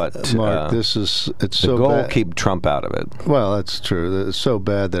indictments, but Mark, it's the so goal bad. Keep Trump out of it. Well, that's true. It's so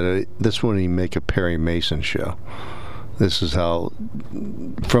bad that this wouldn't even make a Perry Mason show. This is how,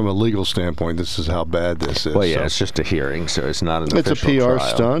 from a legal standpoint, this is how bad this is. Well, yeah, it's just a hearing, so it's not an official trial. It's a PR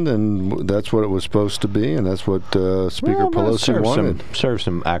trial. stunt, and that's what it was supposed to be, and that's what Speaker Pelosi wanted. Serve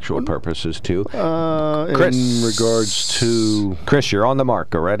some actual purposes, too. Chris, in regards to... Chris, you're on the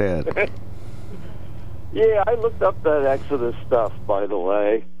mark. Go right ahead. Yeah, I looked up that Exodus stuff, by the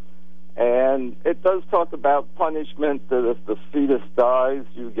way. And it does talk about punishment, that if the fetus dies,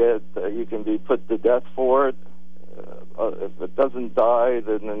 you can be put to death for it. If it doesn't die,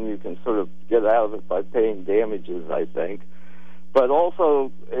 then you can sort of get out of it by paying damages, I think. But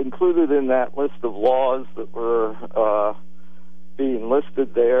also included in that list of laws that were being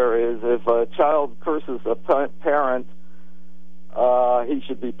listed there is if a child curses a parent, he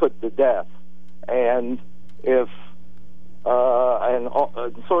should be put to death. And if and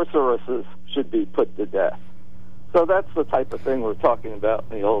sorceresses should be put to death. So that's the type of thing we're talking about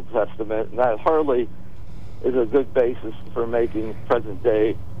in the Old Testament, and that hardly is a good basis for making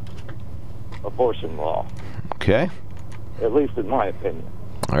present-day abortion law. Okay. At least in my opinion.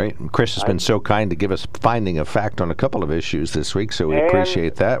 All right. Chris has been so kind to give us finding of fact on a couple of issues this week, so we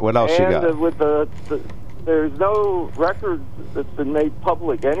appreciate that. What else you got? And with there's no record that's been made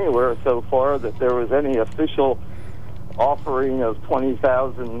public anywhere so far that there was any official offering of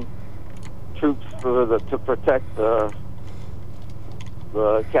 20,000 troops to protect the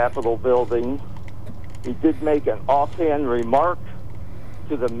Capitol building. He did make an offhand remark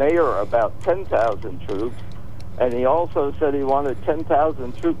to the mayor about 10,000 troops, and he also said he wanted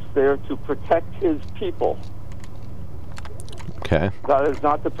 10,000 troops there to protect his people. Okay. That is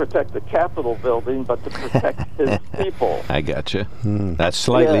not to protect the Capitol building, but to protect his people. I got you. That's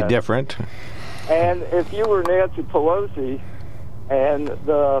slightly different. And if you were Nancy Pelosi and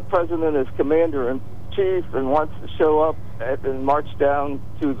the president is commander-in-chief and wants to show up and march down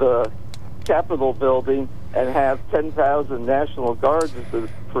to the Capitol building and have 10,000 National Guards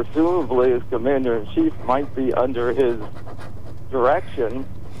presumably as commander-in-chief might be under his direction,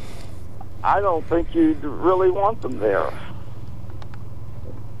 I don't think you'd really want them there.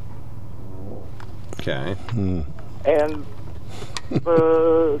 Okay. And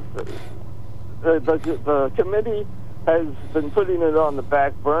the committee has been putting it on the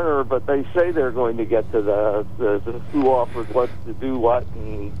back burner, but they say they're going to get to the who offered what to do what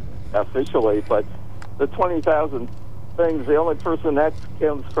and officially. But the 20,000 things, the only person that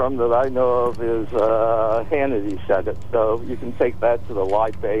comes from that I know of is Hannity said it. So you can take that to the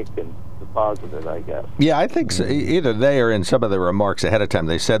live bank and deposit it, I guess. Yeah, I think so. Either they or in some of the remarks ahead of time,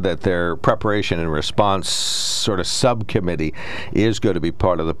 they said that their preparation and response sort of subcommittee is going to be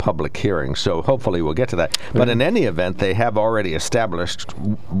part of the public hearing. So hopefully we'll get to that. But in any event, they have already established,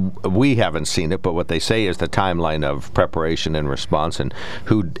 we haven't seen it, but what they say is the timeline of preparation and response and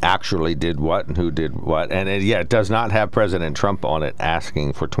who actually did what and who did what. And it does not have President Trump on it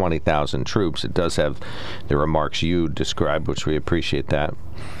asking for 20,000 troops. It does have the remarks you described, which we appreciate that.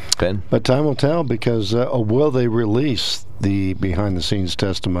 Ben? But time will tell, because will they release the behind-the-scenes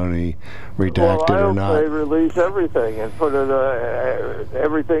testimony redacted or not? Well, I hope they release everything and put it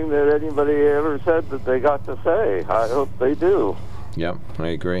everything that anybody ever said that they got to say. I hope they do. Yep, I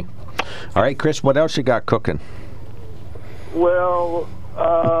agree. All right, Chris, what else you got cooking? Well,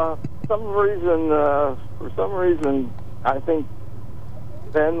 for some reason, I think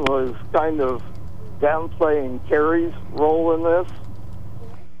Ben was kind of downplaying Kerry's role in this.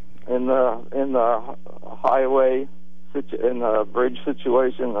 In the highway, in the bridge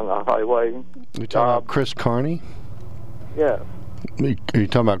situation on the highway. You talking about Chris Carney? Yeah. Are you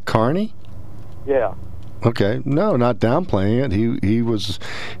talking about Carney? Yeah. Okay, no, not downplaying it.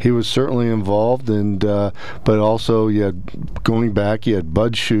 He was certainly involved, and but also you had going back. You had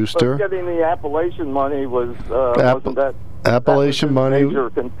Bud Schuster. But getting the Appalachian money was wasn't that? Appalachian money. Major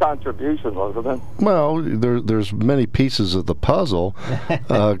contribution, wasn't it? Well, there's many pieces of the puzzle.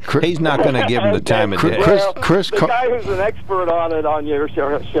 He's not going to give him the time of day. The guy who's an expert on it on your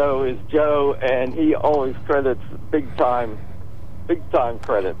show is Joe, and he always credits big time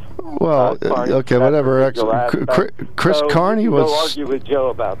credits. Well, okay, whatever. Chris Carney was. Go argue with Joe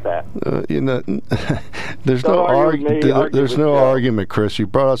about that. There's no argument, Chris. You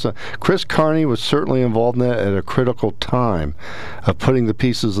brought us. Chris Carney was certainly involved in that at a critical time of putting the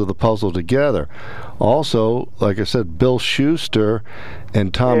pieces of the puzzle together. Also, like I said, Bill Schuster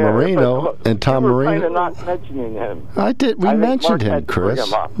and Tom Marino Marino. Not mentioning him. I did. We mentioned him,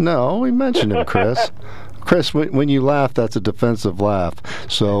 Chris. No, we mentioned him, Chris. Chris, when you laugh, that's a defensive laugh.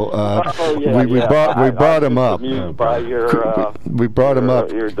 So we brought him up. We brought him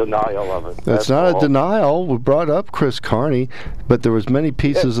up. Your denial of it. That's not a denial. We brought up Chris Carney, but there was many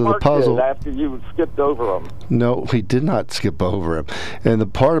pieces of the puzzle. Did after you skipped over him. No, we did not skip over him. And the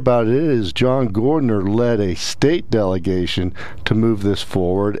part about it is John Gordner led a state delegation to move this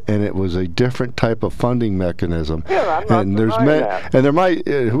forward, and it was a different type of funding mechanism. Yeah, I'm not denying that. And there might,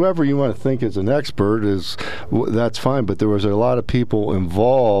 whoever you want to think is an expert is. That's fine, but there was a lot of people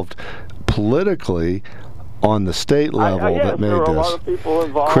involved politically on the state level that made there were this. A lot of people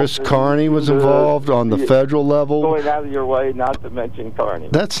involved. Chris Carney was involved on the federal level. Going out of your way not to mention Carney.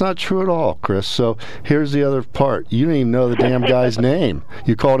 That's not true at all, Chris. So here's the other part. You didn't even know the damn guy's name.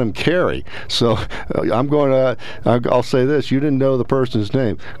 You called him Kerry. So I'll say this. You didn't know the person's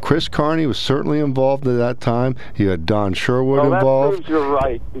name. Chris Carney was certainly involved at that time. You had Don Sherwood involved. That proves you're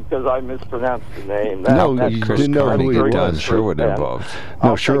right, because I mispronounced the name. You didn't know who he was. Don Sherwood involved.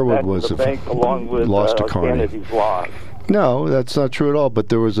 No, Sherwood was the bank along with lost to Carney. Kennedy's laws. No, that's not true at all. But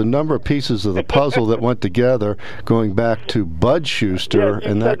there was a number of pieces of the puzzle that went together, going back to Bud Schuster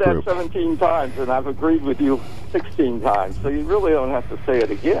and that group. You said that 17 times, and I've agreed with you 16 times. So you really don't have to say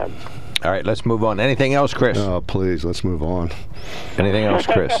it again. All right, let's move on. Anything else, Chris? Oh, please, let's move on. Anything else,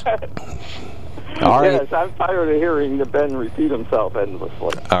 Chris? All right. Yes, I'm tired of hearing Ben repeat himself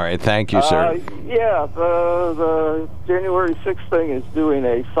endlessly. All right, thank you, sir. The January 6th thing is doing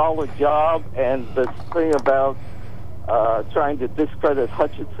a solid job, and the thing about trying to discredit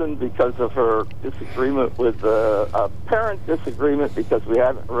Hutchinson because of her disagreement with apparent disagreement, because we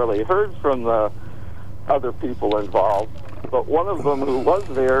haven't really heard from the other people involved. But one of them who was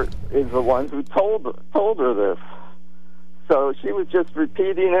there is the one who told her this. So she was just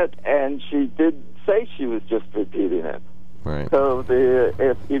repeating it, and she did say she was just repeating it. Right. So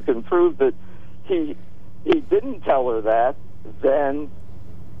if you can prove that he didn't tell her that, then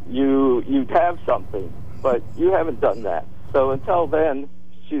you'd have something. But you haven't done that. So until then,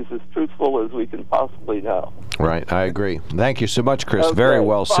 she's as truthful as we can possibly know. Right, I agree. Thank you so much, Chris. Okay, Very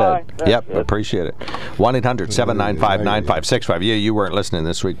well said. That's Yep, it. appreciate it. 1-800-795-9565. Yeah, you weren't listening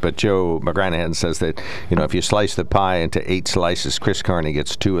this week, but Joe McGranahan says that, if you slice the pie into 8 slices, Chris Carney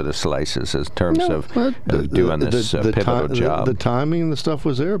gets 2 of the slices in terms of doing this pivotal job. The timing and the stuff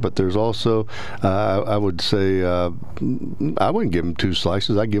was there, but there's also, I would say, I wouldn't give him 2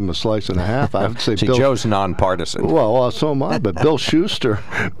 slices. I'd give him a slice and a half. I would say See, Joe's nonpartisan. Well, so am I. But Bill Schuster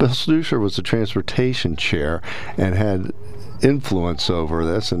was the transportation chair and had influence over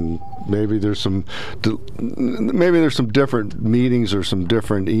this, and maybe there's some different meetings or some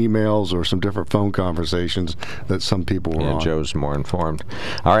different emails or some different phone conversations that some people were on. Joe's more informed.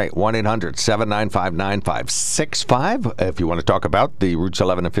 All right, 1-800-795-9565 if you want to talk about the Routes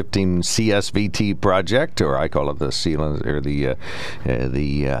 11 and 15 CSVT project, or I call it the Sealand, or the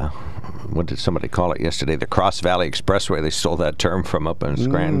what did somebody call it yesterday? The Cross Valley Expressway. They stole that term from up in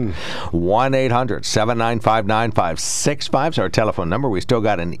Scranton. 1-800-795-9565 is our telephone number. We still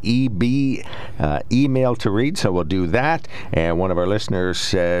got an email to read, so we'll do that. And one of our listeners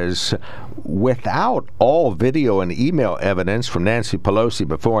says, without all video and email evidence from Nancy Pelosi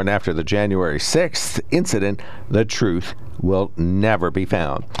before and after the January 6th incident, the truth will never be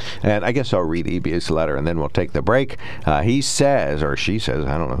found. And I guess I'll read EB's letter and then we'll take the break. He says, or she says,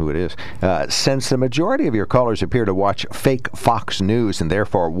 I don't know who it is, since the majority of your callers appear to watch fake Fox News and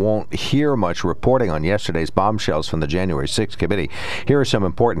therefore won't hear much reporting on yesterday's bombshells from the January 6th committee, here are some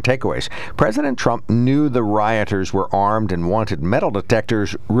important takeaways. President Trump knew the rioters were armed and wanted metal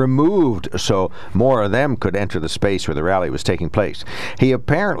detectors removed so more of them could enter the space where the rally was taking place. He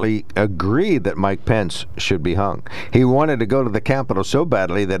apparently agreed that Mike Pence should be hung. He wanted to go to the Capitol so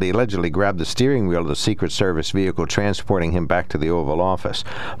badly that he allegedly grabbed the steering wheel of the Secret Service vehicle transporting him back to the Oval Office.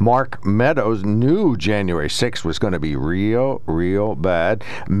 Mark Meadows knew January 6th was going to be real bad.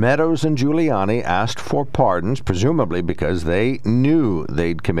 Meadows and Giuliani asked for pardons, presumably because they knew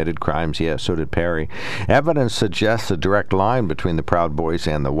they'd committed crimes. Yes, so did Perry. Evidence suggests a direct line between the Proud Boys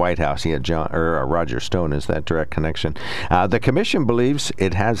and the White House. He had Roger Stone is that direct connection. The commission believes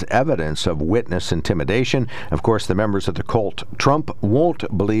it has evidence of witness intimidation. Of course, the members of the cult Trump won't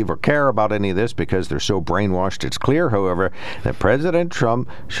believe or care about any of this because they're so brainwashed. It's clear, however, that President Trump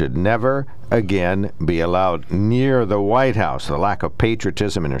should never again be allowed near the White House. The lack of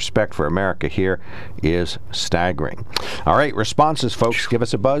patriotism and respect for America here is staggering. All right, responses, folks. Give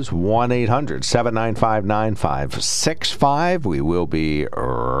us a buzz. 1-800-795-9565. We will be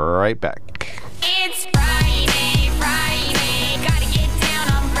right back. It's Friday. Gotta get down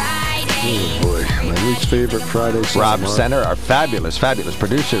on Friday. Oh boy, my least favorite Friday. Rob Center, our fabulous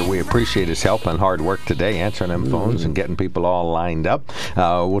producer. We appreciate his help and hard work today, answering them phones and getting people all lined up.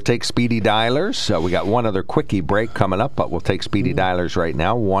 We'll take speedy dialers. We got one other quickie break coming up, but we'll take speedy dialers right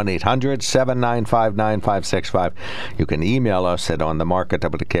now. 1-800-795-9565. You can email us at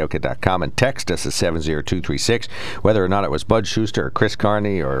onthemark@wkok.com and text us at 70236. Whether or not it was Bud Schuster or Chris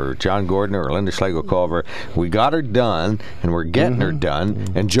Carney or John Gordner or Linda Schlegel-Culver, we got her done, and we're getting her done.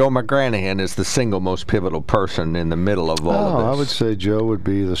 And Joe McGranahan is the single most pivotal person in the middle of all of this. I would say Joe would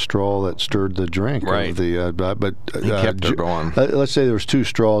be the straw that stirred the drink. Right. Of the, but he kept her going. Let's say there was 2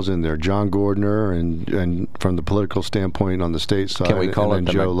 straws in there: John Gordner, and from the political standpoint on the state side, Can we call it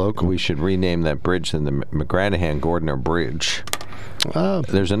Joe Local. We should rename that bridge in the McGranahan-Gordner Bridge.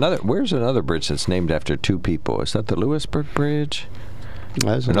 There's another. Where's another bridge that's named after 2 people? Is that the Lewisburg Bridge?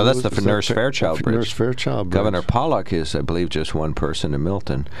 No, that's the Nurse Fairchild Bridge. Nurse Fairchild Bridge. Governor Pollock is, I believe, just one person in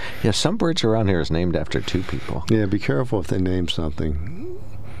Milton. Yeah, some bridge around here is named after 2 people. Yeah, be careful if they name something.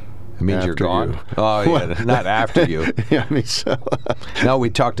 It means you're gone? Oh, yeah, not after you. Yeah, I mean, so. No,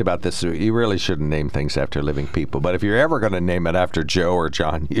 we talked about this. You really shouldn't name things after living people. But if you're ever going to name it after Joe or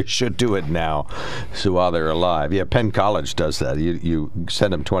John, you should do it now, so while they're alive. Yeah, Penn College does that. You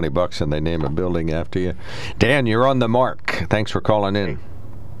send them $20 and they name a building after you. Dan, you're on the mark. Thanks for calling in.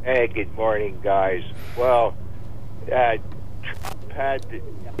 Hey, good morning, guys. Well, Trump had,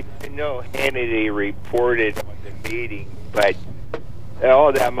 I know Hannity reported on the meeting, but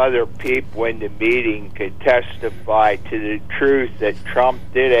all them other people in the meeting could testify to the truth that Trump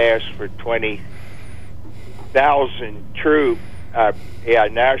did ask for 20,000 troops,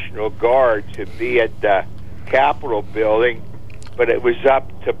 National Guard, to be at the Capitol building, but it was up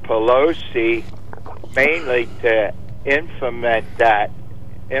to Pelosi mainly to implement that,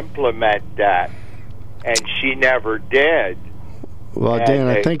 and she never did. Well, Dan,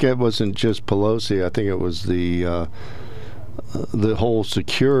 I think it wasn't just Pelosi. I think it was the whole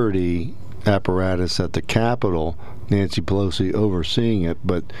security apparatus at the Capitol, Nancy Pelosi overseeing it,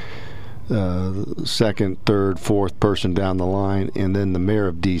 but second, third, fourth person down the line, and then the mayor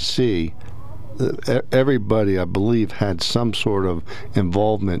of D.C., everybody, I believe, had some sort of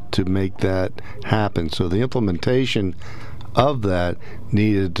involvement to make that happen. So the implementation of that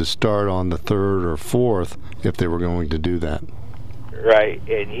needed to start on the third or fourth if they were going to do that. Right,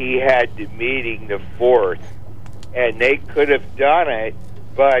 and he had the meeting the 4th, and they could have done it,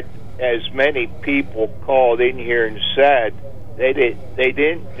 but as many people called in here and said, they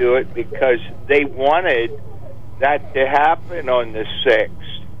didn't do it because they wanted that to happen on the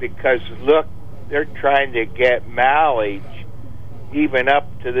 6th, because look, they're trying to get mileage even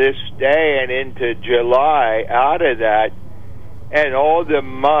up to this day and into July out of that, and all the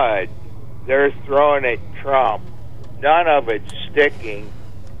mud they're throwing at Trump, none of it's sticking.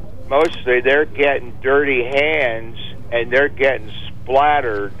 Mostly they're getting dirty hands and they're getting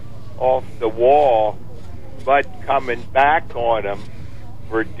splattered off the wall, but coming back on them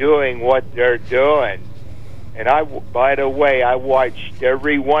for doing what they're doing. And by the way, I watched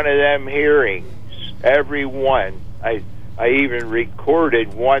every one of them hearings, every one. I even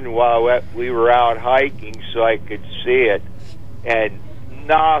recorded one while we were out hiking so I could see it. And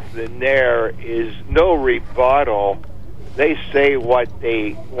nothing there is no rebuttal. They say what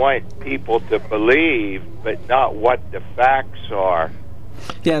they want people to believe, but not what the facts are.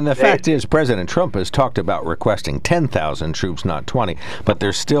 Yeah, and the fact is, President Trump has talked about requesting 10,000 troops, not 20, but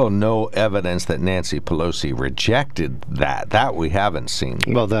there's still no evidence that Nancy Pelosi rejected that. That we haven't seen.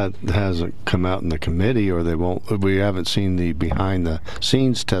 Well, that hasn't come out in the committee, or they won't. We haven't seen the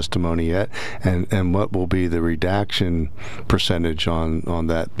behind-the-scenes testimony yet, and what will be the redaction percentage on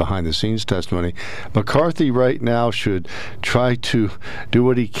that behind-the-scenes testimony. McCarthy right now should try to do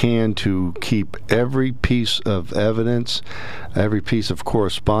what he can to keep every piece of evidence, every piece of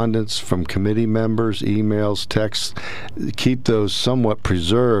correspondence from committee members, emails, texts, keep those somewhat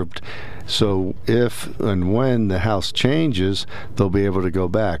preserved, so if and when the House changes, they'll be able to go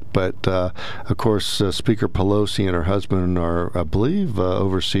back. But, of course, Speaker Pelosi and her husband are, I believe,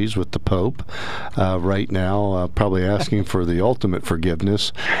 overseas with the Pope right now, probably asking for the ultimate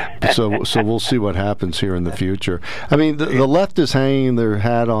forgiveness. So we'll see what happens here in the future. I mean, the left is hanging their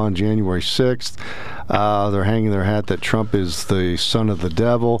hat on January 6th. They're hanging their hat that Trump is the son of the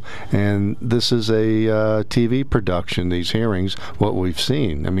devil, and this is a TV production, these hearings, what we've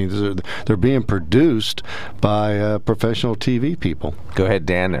seen. I mean, they're being produced by professional TV people. Go ahead,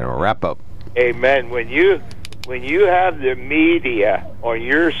 Dan, and we'll wrap up. Amen. When you have the media on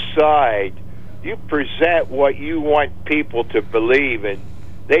your side, you present what you want people to believe, and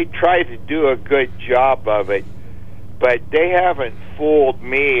they try to do a good job of it, but they haven't fooled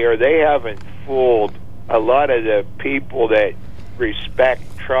me, or they haven't fooled a lot of the people that respect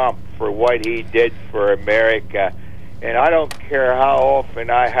Trump for what he did for America. And I don't care how often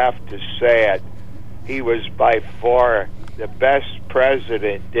I have to say it, he was by far the best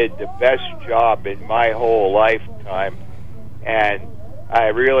president, did the best job in my whole lifetime, and I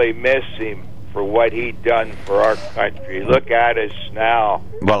really miss him for what he'd done for our country. Look at us now.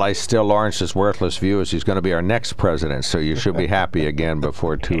 Well, I still Lawrence's worthless view is he's going to be our next president, so you should be happy again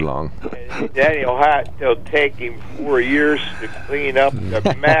before too long. Then it'll take him 4 years to clean up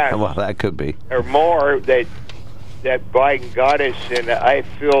the mess. Well, that could be. Or more that Biden got us in. I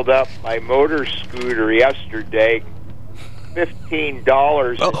filled up my motor scooter yesterday,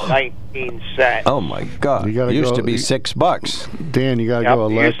 $15.19. Oh my God! It used to be $6. Dan, you got to go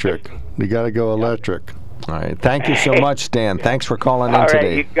electric. You got to go electric. All right. Thank you so much, Dan. Thanks for calling in today. All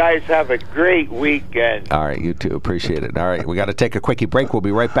right. You guys have a great weekend. All right. You too. Appreciate it. All right. We got to take a quickie break. We'll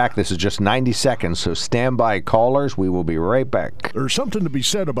be right back. This is just 90 seconds, so stand by, callers. We will be right back. There's something to be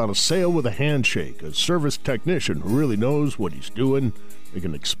said about a sale with a handshake. A service technician who really knows what he's doing. They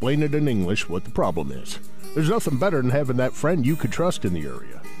can explain it in English what the problem is. There's nothing better than having that friend you could trust in the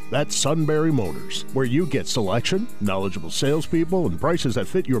area. That's Sunbury Motors, where you get selection, knowledgeable salespeople, and prices that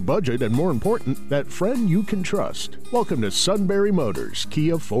fit your budget, and more important, that friend you can trust. Welcome to Sunbury Motors,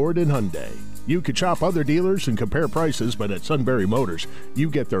 Kia, Ford, and Hyundai. You could shop other dealers and compare prices, but at Sunbury Motors, you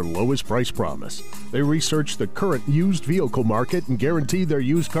get their lowest price promise. They research the current used vehicle market and guarantee their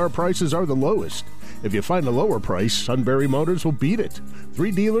used car prices are the lowest. If you find a lower price, Sunbury Motors will beat it.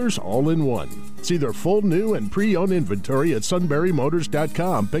 3 dealers all in one. See their full new and pre-owned inventory at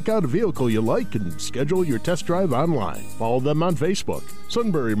sunburymotors.com. Pick out a vehicle you like and schedule your test drive online. Follow them on Facebook.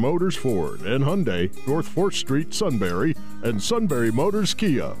 Sunbury Motors Ford and Hyundai, North 4th Street, Sunbury, and Sunbury Motors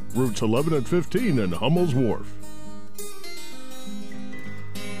Kia, routes 11 and 15 in Hummel's Wharf.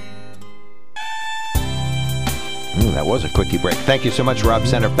 That was a quickie break. Thank you so much, Rob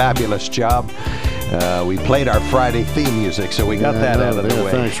Center. Fabulous job. We played our Friday theme music, so we got that out of the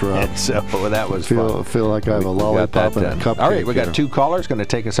way. Thanks, Rob. And so that was fun. Feel like I have a lollipop and a cupcake. All right, we got here. 2 callers going to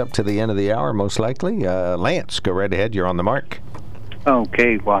take us up to the end of the hour, most likely. Lance, go right ahead. You're on the mark.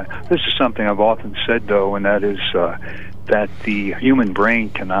 Okay, well, this is something I've often said, though, and that is that the human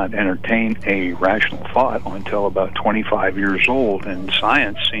brain cannot entertain a rational thought until about 25 years old, and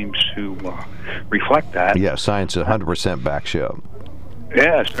science seems to reflect that. Yeah, science 100% backs you up.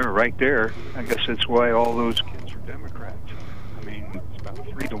 Yes, they're right there. I guess that's why all those kids are Democrats. I mean, it's about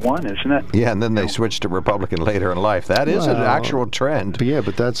 3-1, isn't it? Yeah, and then they switched to Republican later in life. That is an actual trend. Yeah,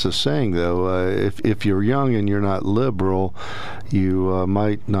 but that's the saying, though. If you're young and you're not liberal, you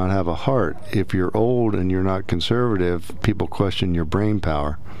might not have a heart. If you're old and you're not conservative, people question your brain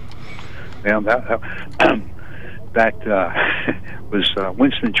power. Yeah, that was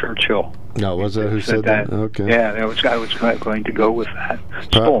Winston Churchill. No, was that who said that? Okay. Yeah, I was going to go with that.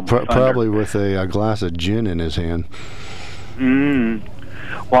 Probably with a glass of gin in his hand.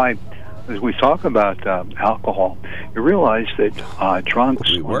 Why, as we talk about alcohol, you realize that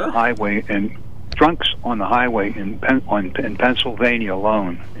drunks on the highway in Pennsylvania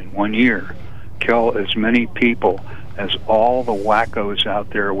alone in 1 year kill as many people as all the wackos out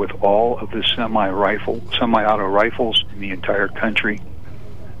there with all of the semi-auto rifles in the entire country.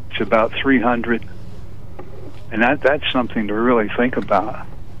 It's about 300, and that's something to really think about,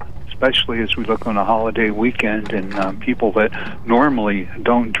 especially as we look on a holiday weekend and people that normally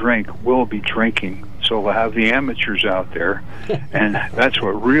don't drink will be drinking. So we'll have the amateurs out there, and that's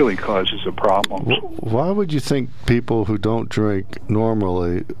what really causes the problem. Why would you think people who don't drink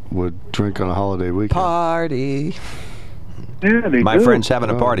normally would drink on a holiday weekend? Party. Yeah, My do. friend's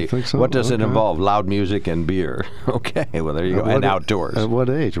having a party. So? What does it involve? Loud music and beer. Okay, well, there you go. And outdoors. At what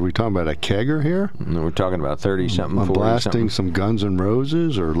age? Are we talking about a kegger here? No, we're talking about 30-something, 40-something. Blasting some Guns N'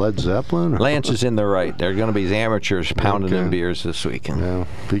 Roses or Led Zeppelin? Lance is in the right. There are going to be amateurs pounding in beers this weekend. Yeah,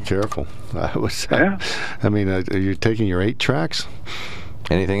 be careful. I mean, are you taking your 8 tracks?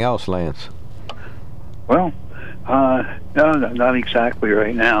 Anything else, Lance? Well, no, not exactly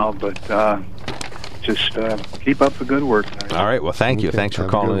right now, but just keep up the good work, guys. All right. Well, thank you. Thanks for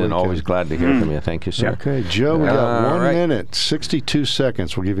calling in. Always glad to hear from you. Thank you, sir. Okay, Joe, we got 1 minute, 62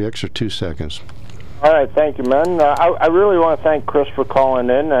 seconds. We'll give you extra 2 seconds. All right, thank you, man. I really want to thank Chris for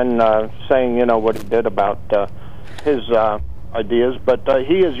calling in and saying, what he did about his ideas. But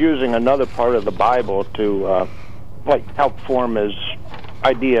he is using another part of the Bible to help form his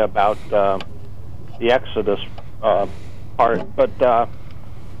idea about the Exodus part. But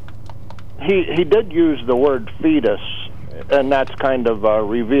he did use the word fetus, and that's kind of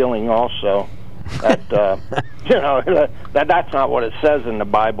revealing also that that's not what it says in the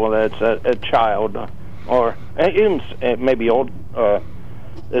Bible. That it's a child, or even maybe old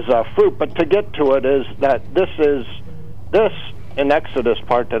is a fruit. But to get to it is that this in Exodus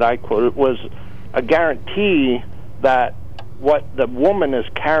part that I quoted was a guarantee that what the woman is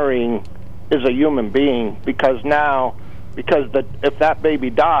carrying is a human being, because if that baby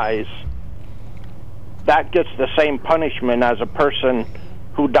dies, that gets the same punishment as a person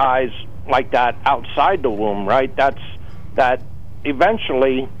who dies like that outside the womb, right? That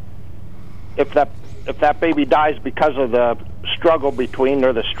eventually, if that baby dies because of the struggle between,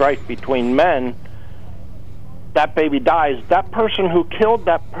 or the strife between men, that baby dies. That person who killed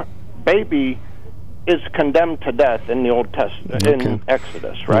that baby is condemned to death in the Old Testament, in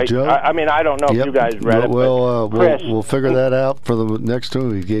Exodus, right? Joe? I mean, I don't know if you guys read it. We'll figure that out for the next one.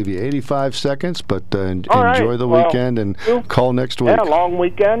 We gave you 85 seconds, but enjoy the weekend and call next week. Yeah, long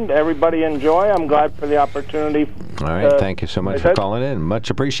weekend. Everybody enjoy. I'm glad for the opportunity. All right, thank you so much for calling in. Much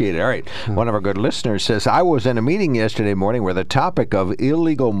appreciated. All right, one of our good listeners says, I was in a meeting yesterday morning where the topic of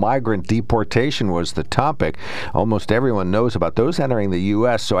illegal migrant deportation was the topic. Almost everyone knows about those entering the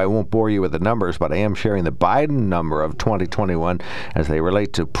U.S., so I won't bore you with the numbers, but I am sharing the Biden number of 2021 as they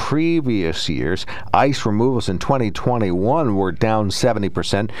relate to previous years. ICE removals in 2021 were down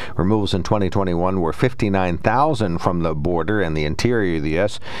 70%. Removals in 2021 were 59,000 from the border and the interior of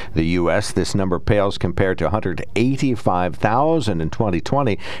the U.S. This number pales compared to 185,000 in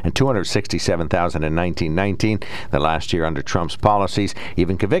 2020 and 267,000 in 1919. The last year under Trump's policies,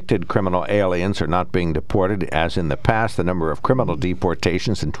 even convicted criminal aliens are not being deported as in the past. The number of criminal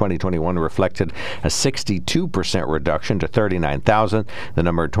deportations in 2021 reflected a 62% reduction to 39,000. The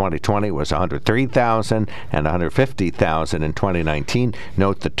number in 2020 was 103,000 and 150,000 in 2019.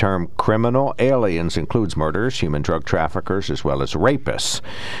 Note the term criminal aliens includes murderers, human drug traffickers, as well as rapists.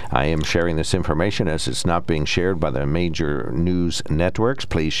 I am sharing this information as it's not being shared by the major news networks.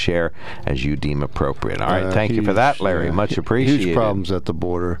 Please share as you deem appropriate. All right, thank you for that, Larry. Much appreciated. Huge problems at the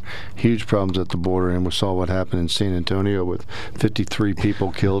border. Huge problems at the border, and we saw what happened in San Antonio with 53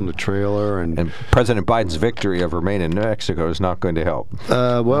 people killed in a trailer. And President Biden's victory over Maine and New Mexico is not going to help.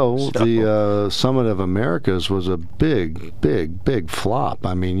 The Summit of Americas was a big flop.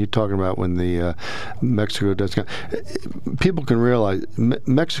 I mean, you're talking about when the Mexico does. People can realize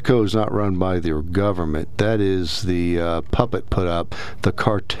Mexico is not run by their government. That is the puppet put up. The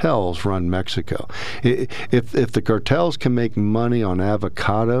cartels run Mexico. If the cartels can make money on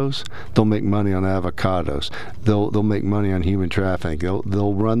avocados, they'll make money on avocados. They'll make money on human trafficking.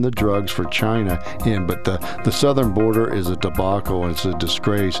 They'll run the drugs for China in, but the southern border is a debacle, and it's a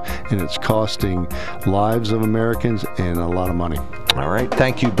disgrace, and it's costing lives of Americans and a lot of money. All right.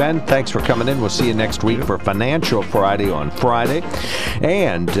 Thank you, Ben. Thanks for coming in. We'll see you next week for Financial Friday on Friday.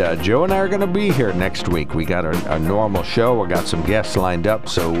 And Joe and I are going to be here next week. We got a normal show. We got some guests lined up,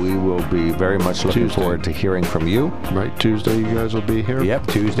 so we will be very much looking forward to hearing from you. Right. Tuesday, you guys will be here? Yep.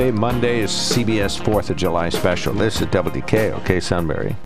 Tuesday. Monday is CBS 4th of July special. This is WKOK Sunbury.